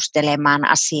perustelemaan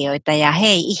asioita ja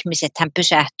hei, ihmisethän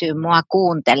pysähtyy mua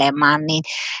kuuntelemaan,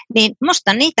 niin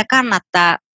musta niitä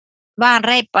kannattaa vaan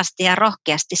reippaasti ja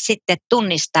rohkeasti sitten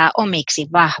tunnistaa omiksi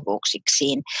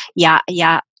vahvuuksiksiin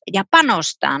ja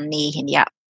panostaa niihin. Ja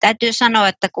täytyy sanoa,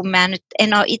 että kun mä nyt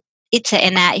en ole itse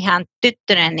enää ihan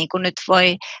tyttönen, niin kuin nyt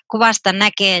voi kuvasta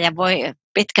näkeä ja voi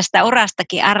pitkästä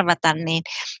urastakin arvata, niin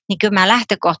kyllä mä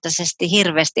lähtökohtaisesti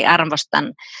hirveästi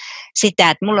arvostan sitä,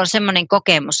 että mulla on semmoinen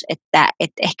kokemus, että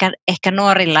ehkä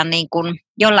nuorilla niin kuin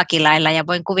jollakin lailla, ja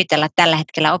voin kuvitella tällä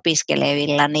hetkellä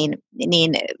opiskelevilla,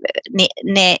 niin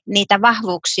niitä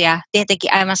vahvuuksia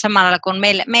tietenkin aivan samalla lailla kuin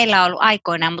meillä on ollut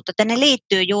aikoinaan, mutta että ne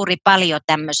liittyy juuri paljon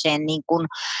tämmöiseen niin kuin,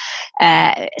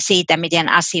 siitä, miten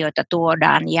asioita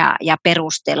tuodaan ja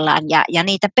perustellaan, ja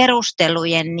niitä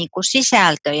perustelujen niin kuin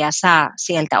sisältöjä saa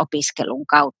sieltä opiskelun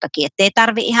kauttakin, että ei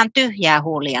tarvitse ihan tyhjää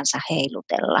huuliansa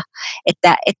heilutella,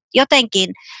 että jotenkin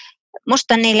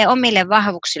musta niille omille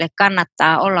vahvuuksille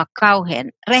kannattaa olla kauhean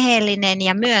rehellinen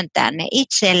ja myöntää ne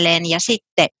itselleen ja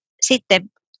sitten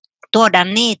tuoda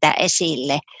niitä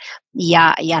esille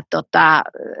ja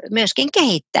myöskin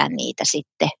kehittää niitä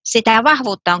sitten. Sitä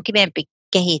vahvuutta on kivempi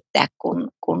kehittää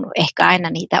kuin ehkä aina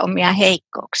niitä omia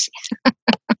heikkouksia.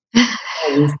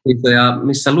 Ja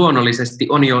missä luonnollisesti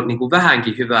on jo niin kuin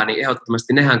vähänkin hyvää, niin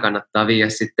ehdottomasti nehän kannattaa viedä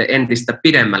sitten entistä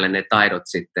pidemmälle ne taidot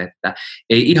sitten, että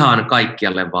ei ihan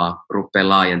kaikkialle vaan rupea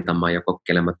laajentamaan ja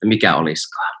kokeilemaan, että mikä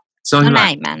olisikaan. Se on hyvä.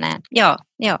 Näin mä näen,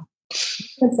 joo.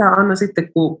 Sä, Anna,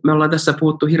 sitten kun me ollaan tässä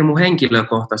puhuttu hirmu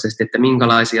henkilökohtaisesti, että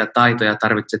minkälaisia taitoja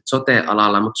tarvitset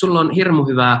sote-alalla, mutta sulla on hirmu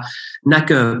hyvä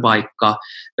näköpaikka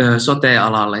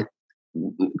sote-alalle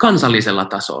kansallisella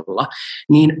tasolla,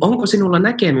 niin onko sinulla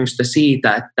näkemystä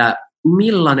siitä, että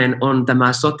millainen on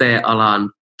tämä sote-alan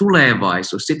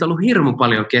tulevaisuus. Siitä on ollut hirmu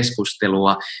paljon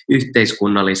keskustelua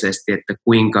yhteiskunnallisesti, että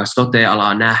kuinka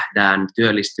sote-alaa nähdään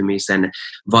työllistymisen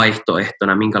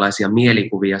vaihtoehtona, minkälaisia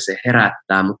mielikuvia se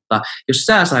herättää, mutta jos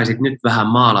sä saisit nyt vähän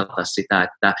maalata sitä,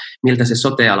 että miltä se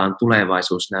sote-alan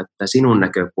tulevaisuus näyttää sinun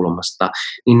näkökulmasta,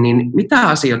 niin mitä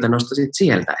asioita nostaisit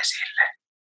sieltä esille?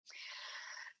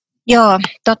 Joo,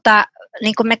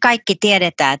 niin kuin me kaikki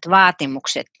tiedetään, että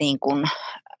vaatimukset niin kuin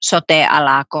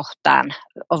sote-alaa kohtaan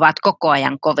ovat koko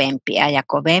ajan kovempia ja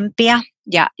kovempia.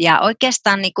 Ja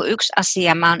oikeastaan niin kuin yksi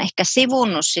asia, mä oon ehkä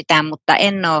sivunnut sitä, mutta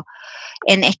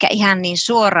en ehkä ihan niin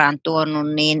suoraan tuonut,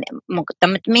 mutta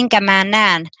minkä mä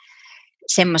näen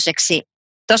semmoiseksi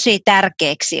tosi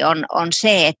tärkeäksi on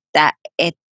se,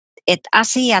 että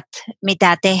asiat,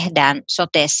 mitä tehdään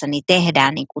sotessa, niin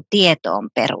tehdään niin kuin tietoon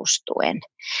perustuen.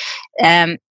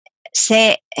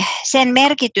 Sen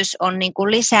merkitys on niin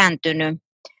kuin lisääntynyt,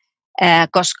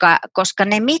 koska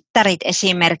ne mittarit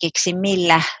esimerkiksi,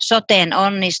 millä soten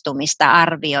onnistumista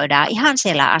arvioidaan ihan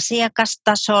siellä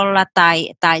asiakastasolla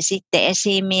tai sitten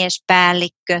esimies,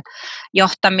 päällikkö,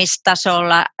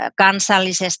 johtamistasolla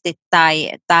kansallisesti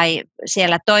tai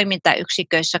siellä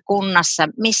toimintayksiköissä kunnassa,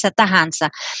 missä tahansa,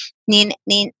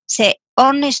 niin se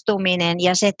onnistuminen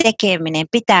ja se tekeminen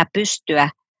pitää pystyä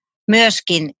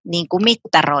myöskin niin kuin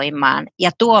mittaroimaan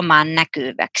ja tuomaan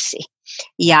näkyväksi.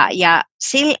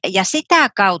 Ja sitä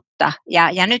kautta,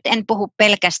 ja nyt en puhu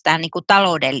pelkästään niin kuin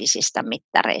taloudellisista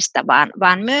mittareista,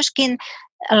 vaan myöskin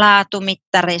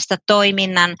laatumittareista,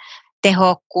 toiminnan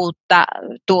tehokkuutta,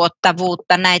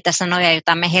 tuottavuutta, näitä sanoja,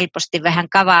 joita me helposti vähän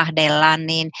kavahdellaan,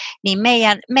 niin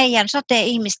meidän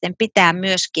sote-ihmisten pitää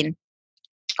myöskin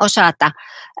osata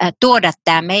tuoda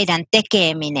tämä meidän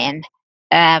tekeminen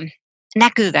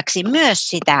näkyväksi myös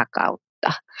sitä kautta.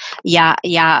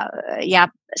 Ja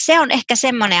se on ehkä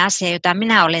semmoinen asia, jota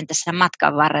minä olen tässä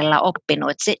matkan varrella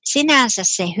oppinut. Että sinänsä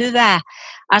se hyvä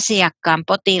asiakkaan,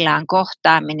 potilaan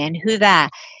kohtaaminen, hyvä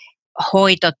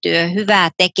hoitotyö, hyvä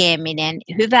tekeminen,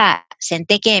 hyvä sen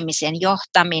tekemisen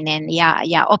johtaminen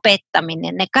ja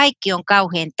opettaminen, ne kaikki on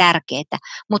kauhean tärkeitä,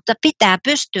 mutta pitää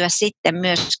pystyä sitten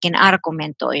myöskin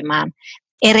argumentoimaan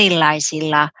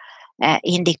erilaisilla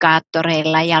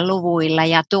indikaattoreilla ja luvuilla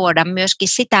ja tuoda myöskin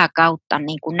sitä kautta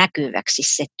niin kuin näkyväksi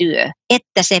se työ,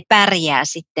 että se pärjää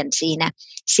sitten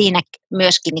siinä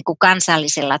myöskin niin kuin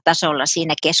kansallisella tasolla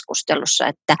siinä keskustelussa,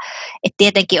 että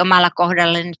tietenkin omalla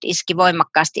kohdalla nyt iski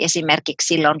voimakkaasti esimerkiksi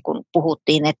silloin, kun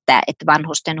puhuttiin, että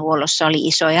vanhustenhuollossa oli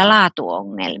isoja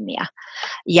laatuongelmia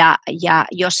ja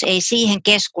jos ei siihen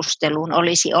keskusteluun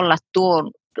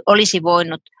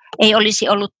ei olisi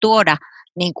ollut tuoda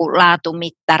niin kuin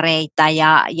laatumittareita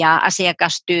ja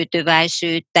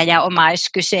asiakastyytyväisyyttä ja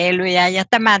omaiskyselyjä ja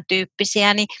tämän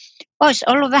tyyppisiä, niin olisi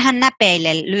ollut vähän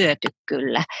näpeille lyöty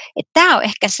kyllä. Tämä on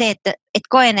ehkä se, että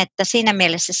koen, että siinä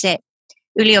mielessä se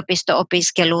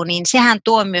yliopisto-opiskelu, niin sehän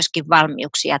tuo myöskin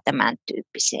valmiuksia tämän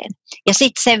tyyppiseen. Ja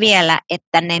sitten se vielä,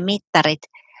 että ne mittarit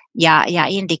ja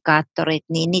indikaattorit,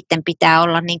 niin niiden pitää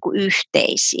olla niin kuin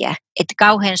yhteisiä. Että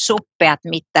kauhean suppeat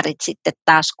mittarit sitten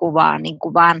taas kuvaa niin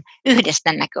kuin vaan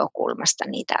yhdestä näkökulmasta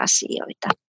niitä asioita.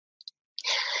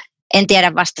 En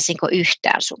tiedä, vastasinko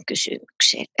yhtään sun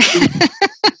kysymykseen.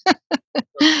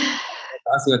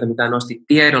 Asioita, mitä nostit,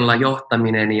 tiedolla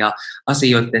johtaminen ja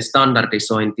asioiden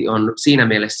standardisointi on siinä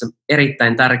mielessä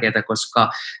erittäin tärkeää, koska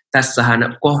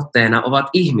tässähän kohteena ovat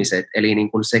ihmiset, eli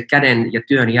niin kuin se käden ja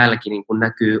työn jälki niin kuin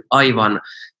näkyy aivan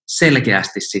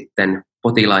selkeästi sitten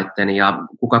potilaiden ja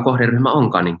kuka kohderyhmä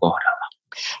onkaan niin kohdalla.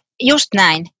 Just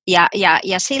näin.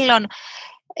 Ja silloin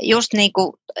just niin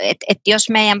kuin, että jos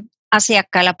meidän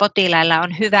asiakkailla, potilailla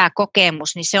on hyvä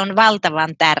kokemus, niin se on valtavan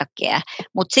tärkeä.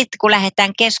 Mutta sitten kun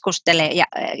lähdetään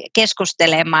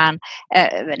keskustelemaan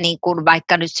niin kuin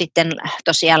vaikka nyt sitten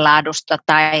tosiaan laadusta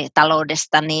tai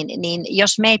taloudesta, niin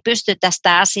jos me ei pysty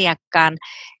tästä asiakkaan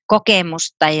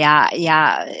kokemusta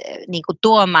ja niin kuin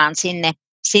tuomaan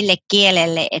sille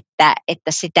kielelle,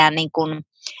 että sitä niin kuin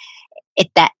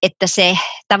että se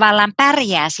tavallaan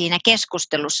pärjää siinä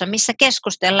keskustelussa, missä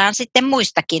keskustellaan sitten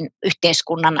muistakin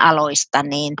yhteiskunnan aloista,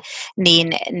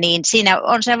 niin siinä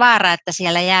on se vaara, että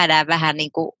siellä jäädään vähän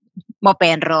niin kuin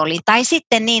mopen rooliin. Tai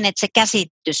sitten niin, että se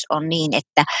käsitys on niin,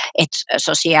 että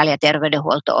sosiaali- ja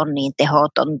terveydenhuolto on niin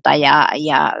tehotonta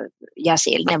ja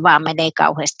sinne vaan menee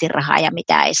kauheasti rahaa ja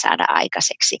mitä ei saada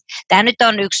aikaiseksi. Tämä nyt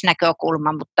on yksi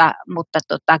näkökulma,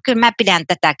 mutta kyllä mä pidän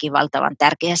tätäkin valtavan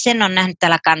tärkeää. Sen on nähnyt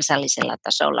tällä kansallisella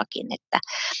tasollakin, että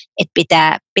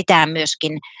pitää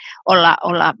myöskin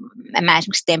olla, mä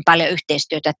esimerkiksi teen paljon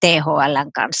yhteistyötä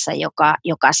THL:n kanssa,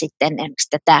 joka sitten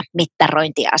tätä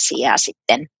mittarointiasiaa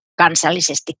sitten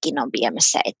kansallisestikin on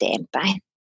viemässä eteenpäin.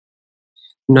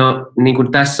 No niin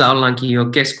kuin tässä ollaankin jo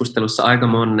keskustelussa aika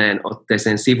moneen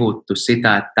otteeseen sivuttu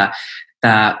sitä, että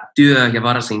tämä työ ja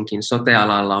varsinkin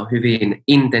sote-alalla on hyvin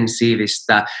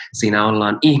intensiivistä. Siinä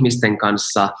ollaan ihmisten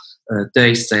kanssa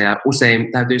töissä ja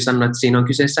usein täytyy sanoa, että siinä on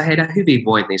kyseessä heidän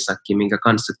hyvinvointinsakin, minkä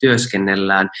kanssa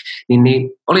työskennellään. Niin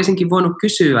olisinkin voinut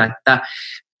kysyä, että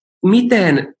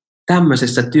miten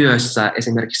tämmöisessä työssä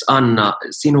esimerkiksi Anna,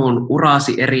 sinun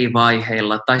urasi eri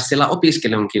vaiheilla tai siellä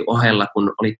opiskelunkin ohella,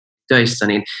 kun olit töissä,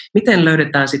 niin miten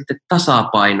löydetään sitten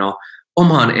tasapaino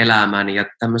oman elämän ja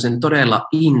tämmöisen todella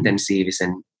intensiivisen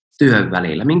työn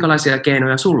välillä? Minkälaisia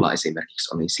keinoja sulla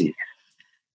esimerkiksi oli siihen?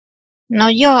 No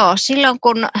joo, silloin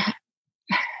kun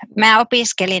mä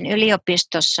opiskelin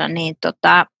yliopistossa, niin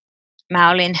mä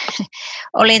olin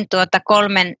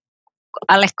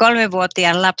alle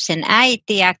 3-vuotiaan lapsen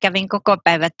äiti ja kävin koko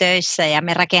päivä töissä ja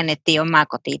me rakennettiin omaa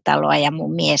kotitaloa ja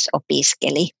mun mies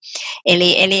opiskeli.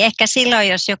 Eli ehkä silloin,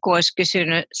 jos joku olisi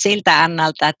kysynyt siltä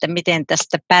Annalta, että miten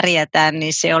tästä pärjätään,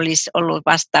 niin se olisi ollut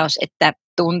vastaus, että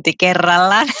tunti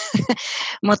kerrallaan.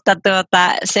 Mutta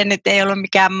se nyt ei ollut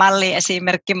mikään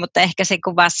malliesimerkki, mutta ehkä se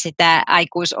kuvasi sitä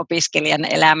aikuisopiskelijan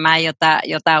elämää,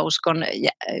 jota uskon,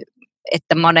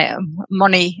 että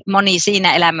moni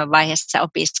siinä elämänvaiheessa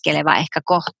opiskeleva ehkä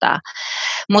kohtaa.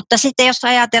 Mutta sitten jos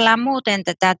ajatellaan muuten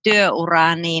tätä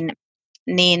työuraa,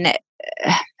 niin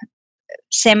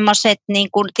semmoiset, niin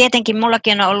kuin, tietenkin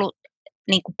mullakin on ollut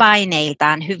niin kuin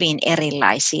paineiltaan hyvin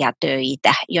erilaisia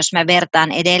töitä. Jos mä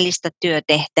vertaan edellistä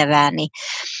työtehtävääni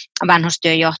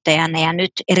vanhustyöjohtajana ja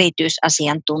nyt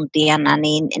erityisasiantuntijana,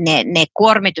 niin ne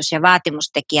kuormitus- ja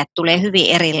vaatimustekijät tulee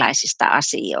hyvin erilaisista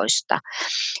asioista.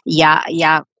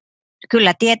 Ja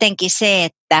kyllä tietenkin se,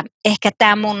 että ehkä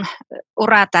tämä mun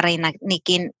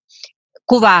uratarinanikin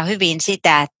kuvaa hyvin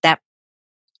sitä,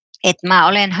 että mä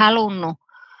olen halunnut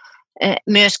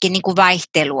myöskin niin kuin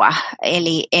vaihtelua,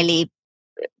 eli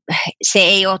se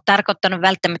ei ole tarkoittanut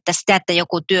välttämättä sitä, että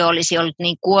joku työ olisi ollut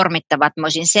niin kuormittava, että mä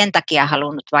olisin sen takia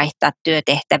halunnut vaihtaa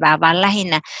työtehtävää, vaan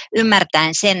lähinnä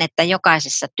ymmärtäen sen, että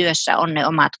jokaisessa työssä on ne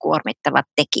omat kuormittavat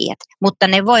tekijät, mutta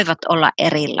ne voivat olla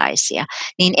erilaisia.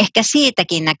 Niin ehkä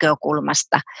siitäkin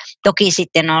näkökulmasta, toki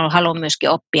sitten haluan myöskin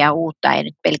oppia uutta, ei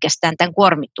nyt pelkästään tämän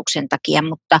kuormituksen takia,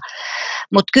 mutta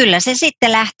kyllä se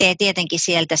sitten lähtee tietenkin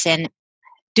sieltä sen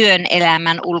työn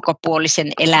elämän,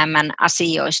 ulkopuolisen elämän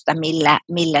asioista,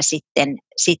 millä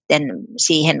sitten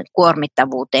siihen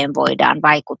kuormittavuuteen voidaan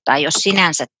vaikuttaa, jos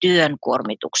sinänsä työn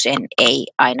kuormitukseen ei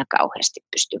aina kauheasti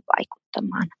pysty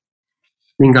vaikuttamaan.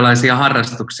 Minkälaisia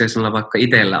harrastuksia sinulla vaikka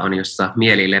itsellä on, jossa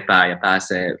mieli lepää ja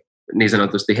pääsee niin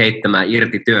sanotusti heittämään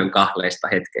irti työn kahleista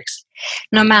hetkeksi?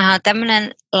 No mä oon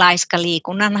tämmöinen laiska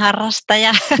liikunnan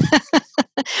harrastaja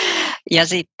ja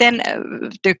sitten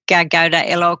tykkään käydä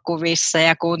elokuvissa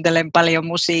ja kuuntelen paljon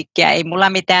musiikkia. Ei mulla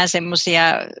mitään semmoisia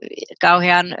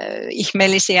kauhean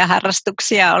ihmeellisiä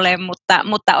harrastuksia ole,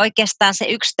 mutta oikeastaan se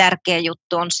yksi tärkeä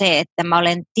juttu on se, että mä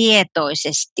olen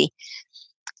tietoisesti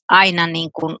aina niin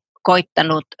kuin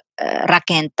koittanut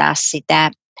rakentaa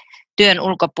sitä työn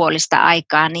ulkopuolista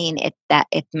aikaa niin, että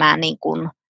mä niin kuin,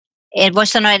 en voi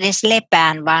sanoa edes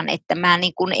lepään, vaan että mä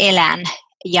niin kuin elän.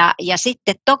 Ja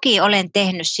sitten toki olen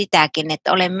tehnyt sitäkin,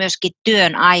 että olen myöskin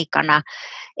työn aikana,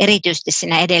 erityisesti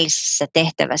siinä edellisessä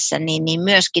tehtävässä, niin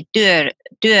myöskin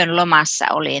työn lomassa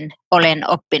olen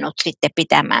oppinut sitten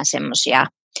pitämään semmoisia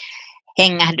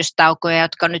hengähdystaukoja,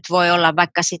 jotka nyt voi olla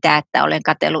vaikka sitä, että olen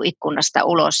katsellut ikkunasta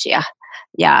ulos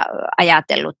ja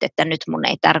ajatellut, että nyt mun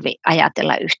ei tarvitse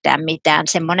ajatella yhtään mitään.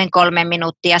 Semmoinen 3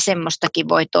 minuuttia semmoistakin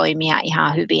voi toimia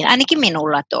ihan hyvin. Ainakin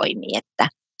minulla toimii, että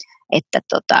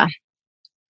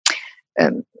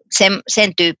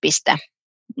sen tyyppistä.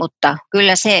 Mutta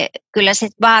kyllä se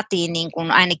vaatii, niin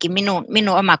kuin ainakin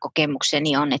minun oma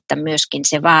kokemukseni on, että myöskin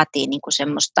se vaatii niin kuin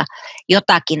semmoista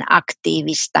jotakin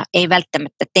aktiivista, ei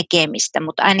välttämättä tekemistä,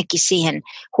 mutta ainakin siihen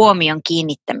huomion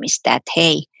kiinnittämistä, että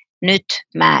hei, nyt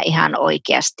mä ihan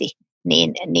oikeasti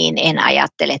niin en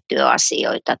ajattele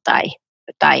työasioita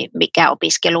tai mikä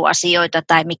opiskeluasioita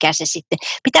tai mikä se sitten.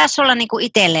 Pitäisi olla niin kuin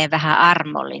itselleen vähän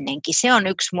armollinenkin. Se on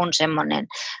yksi mun semmoinen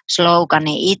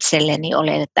slogani itselleni,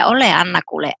 että ole Anna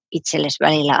kuule itsellesi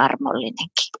välillä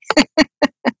armollinenkin.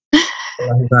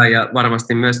 Hyvä ja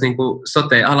varmasti myös niin kuin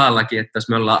sote-alallakin, että jos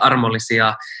me ollaan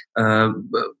armollisia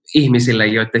ihmisille,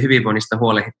 joiden hyvinvoinnista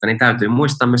huolehditaan, niin täytyy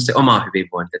muistaa myös se oma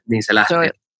hyvinvointi, että niin se lähtee.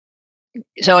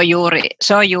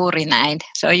 Se on juuri näin.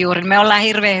 Me ollaan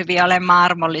hirveän hyviä olemaan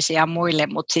armollisia muille,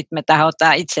 mutta sitten me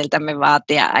tahotaan itseltämme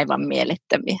vaatia aivan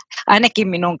mielettömiä. Ainakin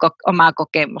minun oma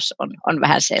kokemus on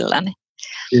vähän sellainen.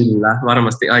 Kyllä,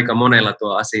 varmasti aika monella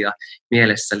tuo asia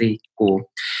mielessä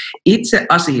liikkuu. Itse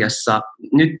asiassa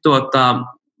nyt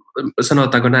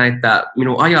sanotaanko näin, että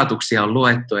minun ajatuksia on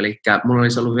luettu, eli minulla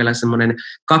olisi ollut vielä semmoinen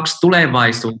 2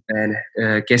 tulevaisuuteen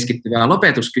keskittyvää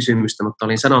lopetuskysymystä, mutta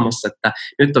olin sanomassa, että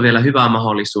nyt on vielä hyvä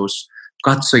mahdollisuus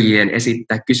katsojien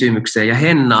esittää kysymyksiä, ja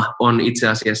Henna on itse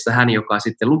asiassa hän, joka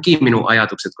sitten luki minun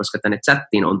ajatukset, koska tänne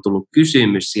chattiin on tullut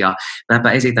kysymys, ja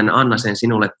mäpä esitän Anna sen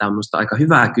sinulle, tämä on minusta aika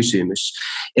hyvä kysymys.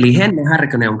 Eli Henna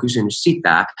Härkönen on kysynyt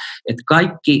sitä, että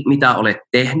kaikki mitä olet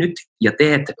tehnyt ja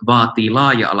teet vaatii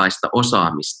laaja-alaista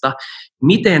osaamista.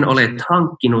 Miten olet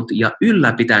hankkinut ja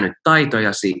ylläpitänyt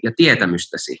taitojasi ja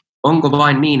tietämystäsi? Onko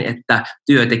vain niin, että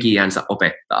työtekijänsä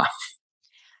opettaa?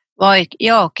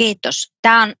 Joo, kiitos.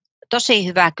 Tämä on tosi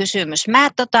hyvä kysymys. Mä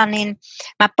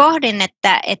pohdin,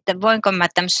 että voinko mä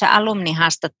tämmöisessä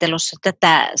alumnihaastattelussa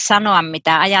tätä sanoa,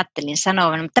 mitä ajattelin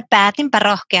sanoa, mutta päätinpä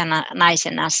rohkeana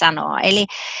naisena sanoa. Eli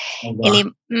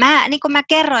niin kuin mä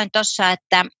kerroin tuossa,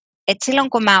 että silloin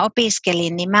kun mä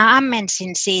opiskelin, niin mä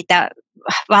ammensin siitä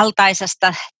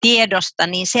valtaisesta tiedosta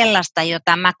niin sellaista,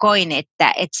 jota mä koin,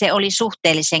 että se oli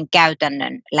suhteellisen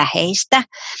käytännön läheistä.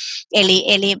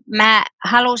 Eli mä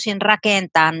halusin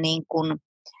rakentaa niin kuin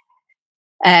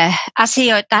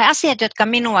asiat, jotka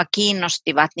minua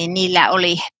kiinnostivat, niin niillä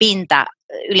oli pinta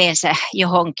yleensä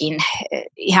johonkin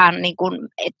ihan niin kuin,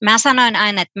 mä sanoin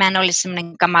aina, että mä en olisi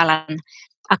semmoinen kamalan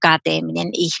akateeminen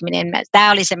ihminen.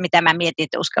 Tämä oli se, mitä mä mietin,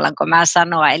 että uskallanko mä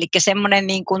sanoa. Eli semmoinen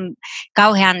niin kuin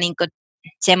kauhean niin kuin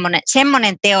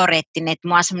semmoinen teoreettinen, että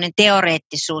mua semmoinen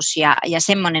teoreettisuus ja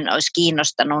semmoinen olisi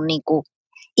kiinnostanut niin kuin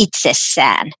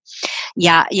itsessään.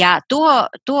 Ja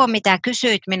tuo, mitä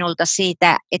kysyit minulta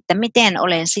siitä, että miten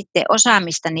olen sitten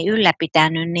osaamistani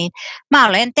ylläpitänyt, niin mä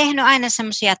olen tehnyt aina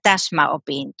semmoisia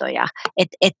täsmäopintoja,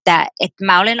 että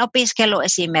mä olen opiskellut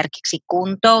esimerkiksi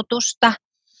kuntoutusta,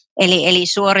 eli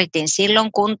suoritin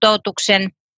silloin kuntoutuksen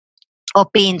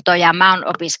opintoja. Mä oon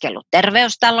opiskellut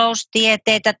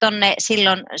terveystaloustieteitä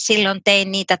silloin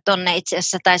tein niitä itse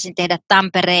asiassa taisin tehdä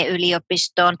Tampereen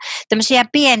yliopistoon. Tämmöisiä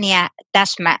pieniä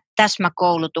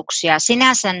täsmäkoulutuksia,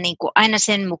 sinänsä niin kuin aina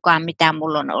sen mukaan, mitä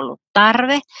mulla on ollut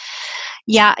tarve.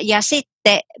 Ja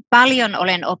sitten paljon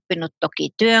olen oppinut toki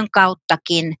työn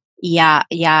kauttakin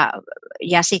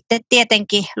ja sitten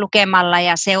tietenkin lukemalla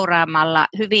ja seuraamalla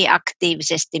hyvin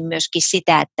aktiivisesti myöskin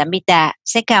sitä, että mitä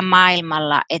sekä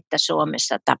maailmalla että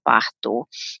Suomessa tapahtuu.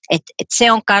 Et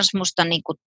se on myös minusta niin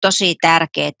kuin tosi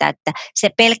tärkeää, että se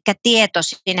pelkkä tieto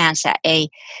sinänsä ei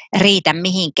riitä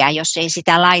mihinkään, jos ei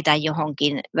sitä laita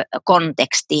johonkin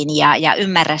kontekstiin ja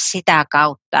ymmärrä sitä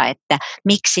kautta, että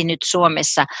miksi nyt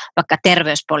Suomessa vaikka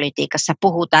terveyspolitiikassa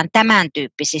puhutaan tämän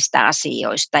tyyppisistä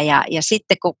asioista ja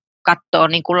sitten kun katsoo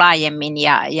niin kuin laajemmin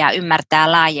ja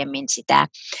ymmärtää laajemmin sitä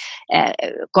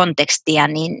kontekstia,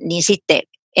 niin sitten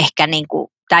ehkä niin kuin,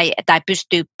 tai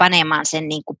pystyy panemaan sen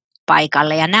niin kuin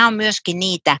paikalle. Ja nämä on myöskin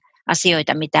niitä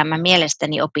asioita, mitä mä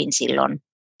mielestäni opin silloin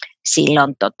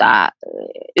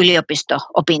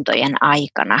yliopisto-opintojen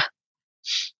aikana.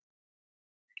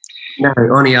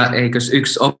 Näin on, ja eikös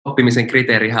yksi oppimisen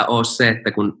kriteerihän ole se,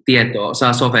 että kun tietoa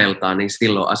saa soveltaa, niin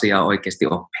silloin asia on oikeasti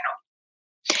oppinut.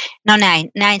 No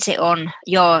näin se on,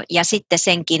 joo, ja sitten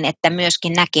senkin, että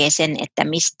myöskin näkee sen, että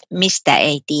mistä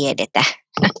ei tiedetä,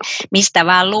 mistä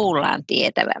vaan luullaan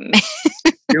tietävämme.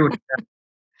 Juuri.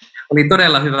 Oli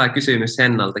todella hyvä kysymys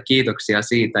Hennalta, kiitoksia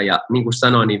siitä, ja niin kuin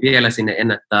sanoin, niin vielä sinne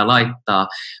ennättää laittaa,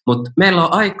 mutta meillä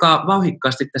on aika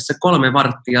vauhikkaasti tässä 3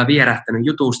 varttia vierähtänyt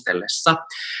jutustellessa,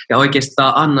 ja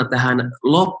oikeastaan Anna tähän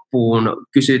loppuun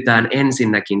kysytään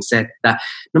ensinnäkin se, että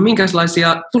no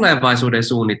minkälaisia tulevaisuuden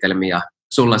suunnitelmia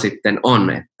sulla sitten on,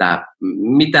 että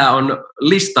mitä on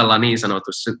listalla niin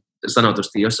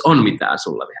sanotusti, jos on mitään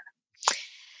sulla vielä?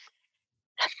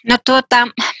 No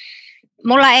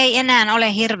mulla ei enää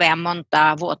ole hirveän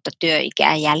montaa vuotta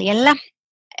työikää jäljellä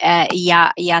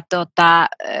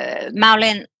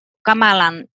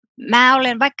mä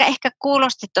olen, vaikka ehkä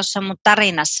kuulosti tuossa mun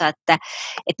tarinassa, että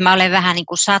mä olen vähän niin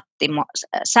kuin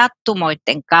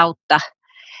sattumoiden kautta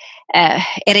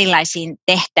erilaisiin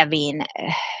tehtäviin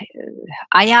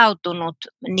ajautunut,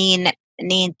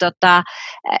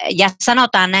 ja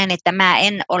sanotaan näin, että mä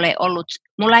en ole ollut,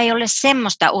 mulla ei ole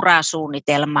semmoista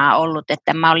urasuunnitelmaa ollut,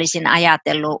 että mä olisin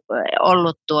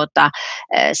ollut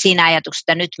siinä ajatuksessa,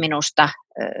 että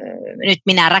nyt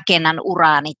minä rakennan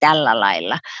uraani tällä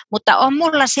lailla, mutta on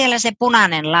mulla siellä se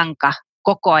punainen lanka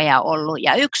koko ajan ollut,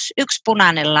 ja yksi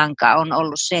punainen lanka on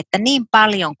ollut se, että niin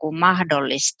paljon kuin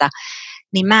mahdollista,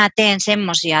 niin mä teen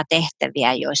semmoisia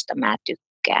tehtäviä, joista mä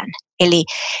tykkään. Eli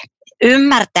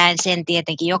ymmärtäen sen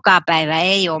tietenkin joka päivä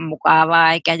ei ole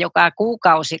mukavaa eikä joka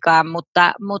kuukausikaan,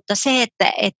 mutta se,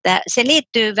 että se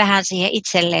liittyy vähän siihen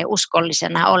itselleen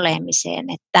uskollisena olemiseen,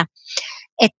 että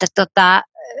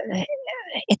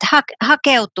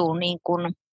hakeutuu niin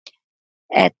kuin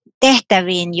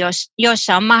tehtäviin,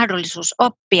 joissa on mahdollisuus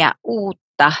oppia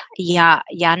uutta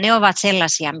ja ne ovat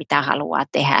sellaisia, mitä haluaa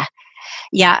tehdä.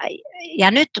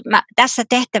 Ja nyt tässä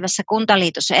tehtävässä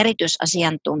Kuntaliitossa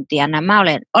erityisasiantuntijana mä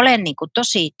olen niin kuin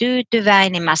tosi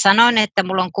tyytyväinen. Mä sanoin, että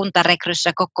mulla on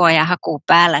kuntarekryssä koko ajan haku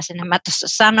päällä. Sen mä tuossa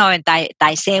sanoin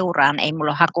tai seuraan, ei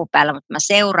mulla ole haku päällä, mutta mä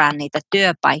seuraan niitä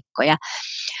työpaikkoja.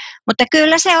 Mutta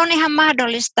kyllä se on ihan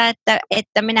mahdollista,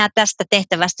 että minä tästä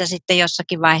tehtävästä sitten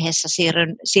jossakin vaiheessa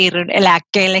siirryn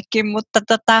eläkkeellekin, mutta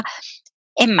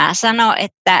en mä sano,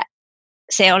 että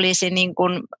se olisi niin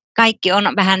kuin, kaikki on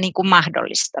vähän niin kuin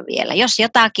mahdollista vielä. Jos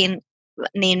jotakin,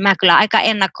 niin mä kyllä aika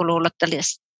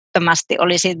ennakkoluulottomasti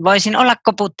voisin olla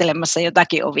koputtelemassa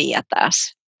jotakin ovia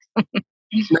taas.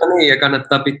 No niin, ja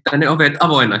kannattaa pitää ne ovet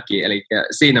avoinnakin, eli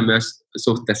siinä myös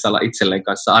suhteessa olla itselleen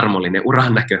kanssa armollinen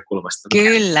uran näkökulmasta.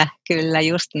 Kyllä,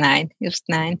 just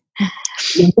näin.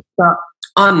 Mutta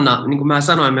Anna, niin kuin mä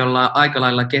sanoin, me ollaan aika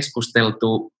lailla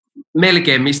keskusteltu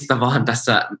melkein mistä vaan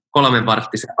tässä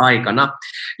 3-varttisen aikana.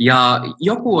 Ja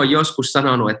joku on joskus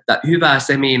sanonut, että hyvä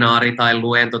seminaari tai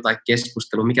luento tai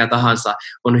keskustelu, mikä tahansa,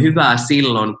 on hyvä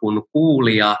silloin, kun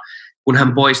kuulija, kun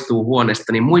hän poistuu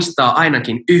huoneesta, niin muistaa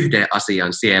ainakin yhden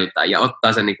asian sieltä ja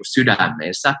ottaa sen niin kuin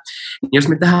sydämeensä. Jos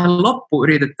me tähän loppuun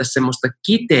yritettäisiin semmoista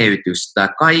kiteytystä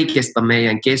kaikesta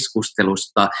meidän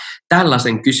keskustelusta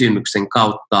tällaisen kysymyksen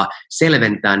kautta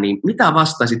selventää, niin mitä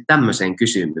vastaisit tämmöiseen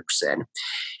kysymykseen?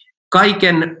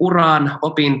 Kaiken uran,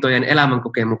 opintojen,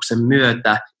 elämänkokemuksen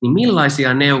myötä, niin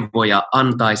millaisia neuvoja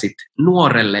antaisit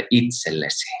nuorelle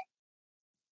itsellesi?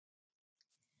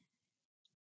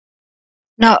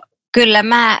 No kyllä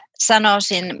mä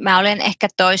sanoisin, mä ehkä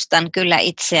toistan kyllä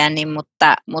itseäni,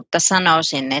 mutta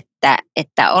sanoisin,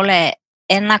 että ole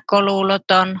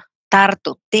ennakkoluuloton,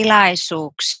 tartu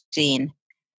tilaisuuksiin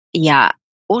ja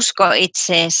usko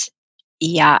itseesi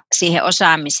ja siihen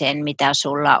osaamiseen, mitä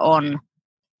sulla on.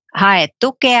 Hae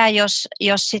tukea,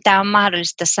 jos sitä on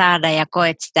mahdollista saada ja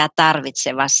koet sitä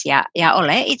tarvitsevasi ja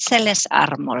ole itsellesi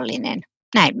armollinen.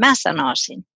 Näin mä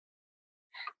sanoisin.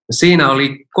 Siinä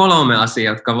oli 3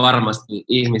 asiaa, jotka varmasti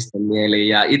ihmisten mieliin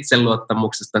ja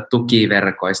itseluottamuksesta,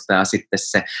 tukiverkoista ja sitten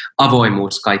se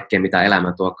avoimuus kaikkeen, mitä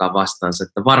elämä tuokaan vastaansa.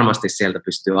 Että varmasti sieltä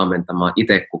pystyy ammentamaan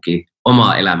itse kukin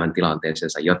omaa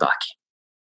elämäntilanteeseensa jotakin.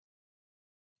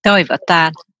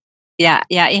 Toivotaan.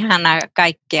 Ja ihanaa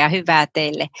kaikkea hyvää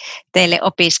teille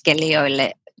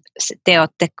opiskelijoille. Te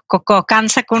olette koko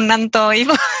kansakunnan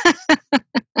toivo.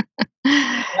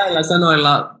 Näillä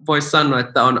sanoilla voisi sanoa,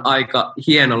 että on aika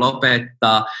hieno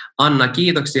lopettaa. Anna,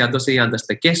 kiitoksia tosiaan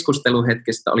tästä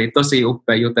keskusteluhetkestä. Oli tosi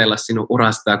upea jutella sinun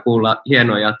urasta ja kuulla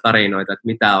hienoja tarinoita, että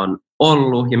mitä on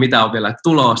ollut ja mitä on vielä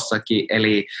tulossakin.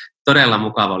 Eli todella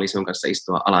mukava oli sinun kanssa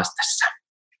istua alas tässä.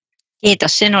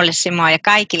 Kiitos sinulle, Simo, ja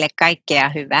kaikille kaikkea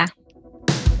hyvää.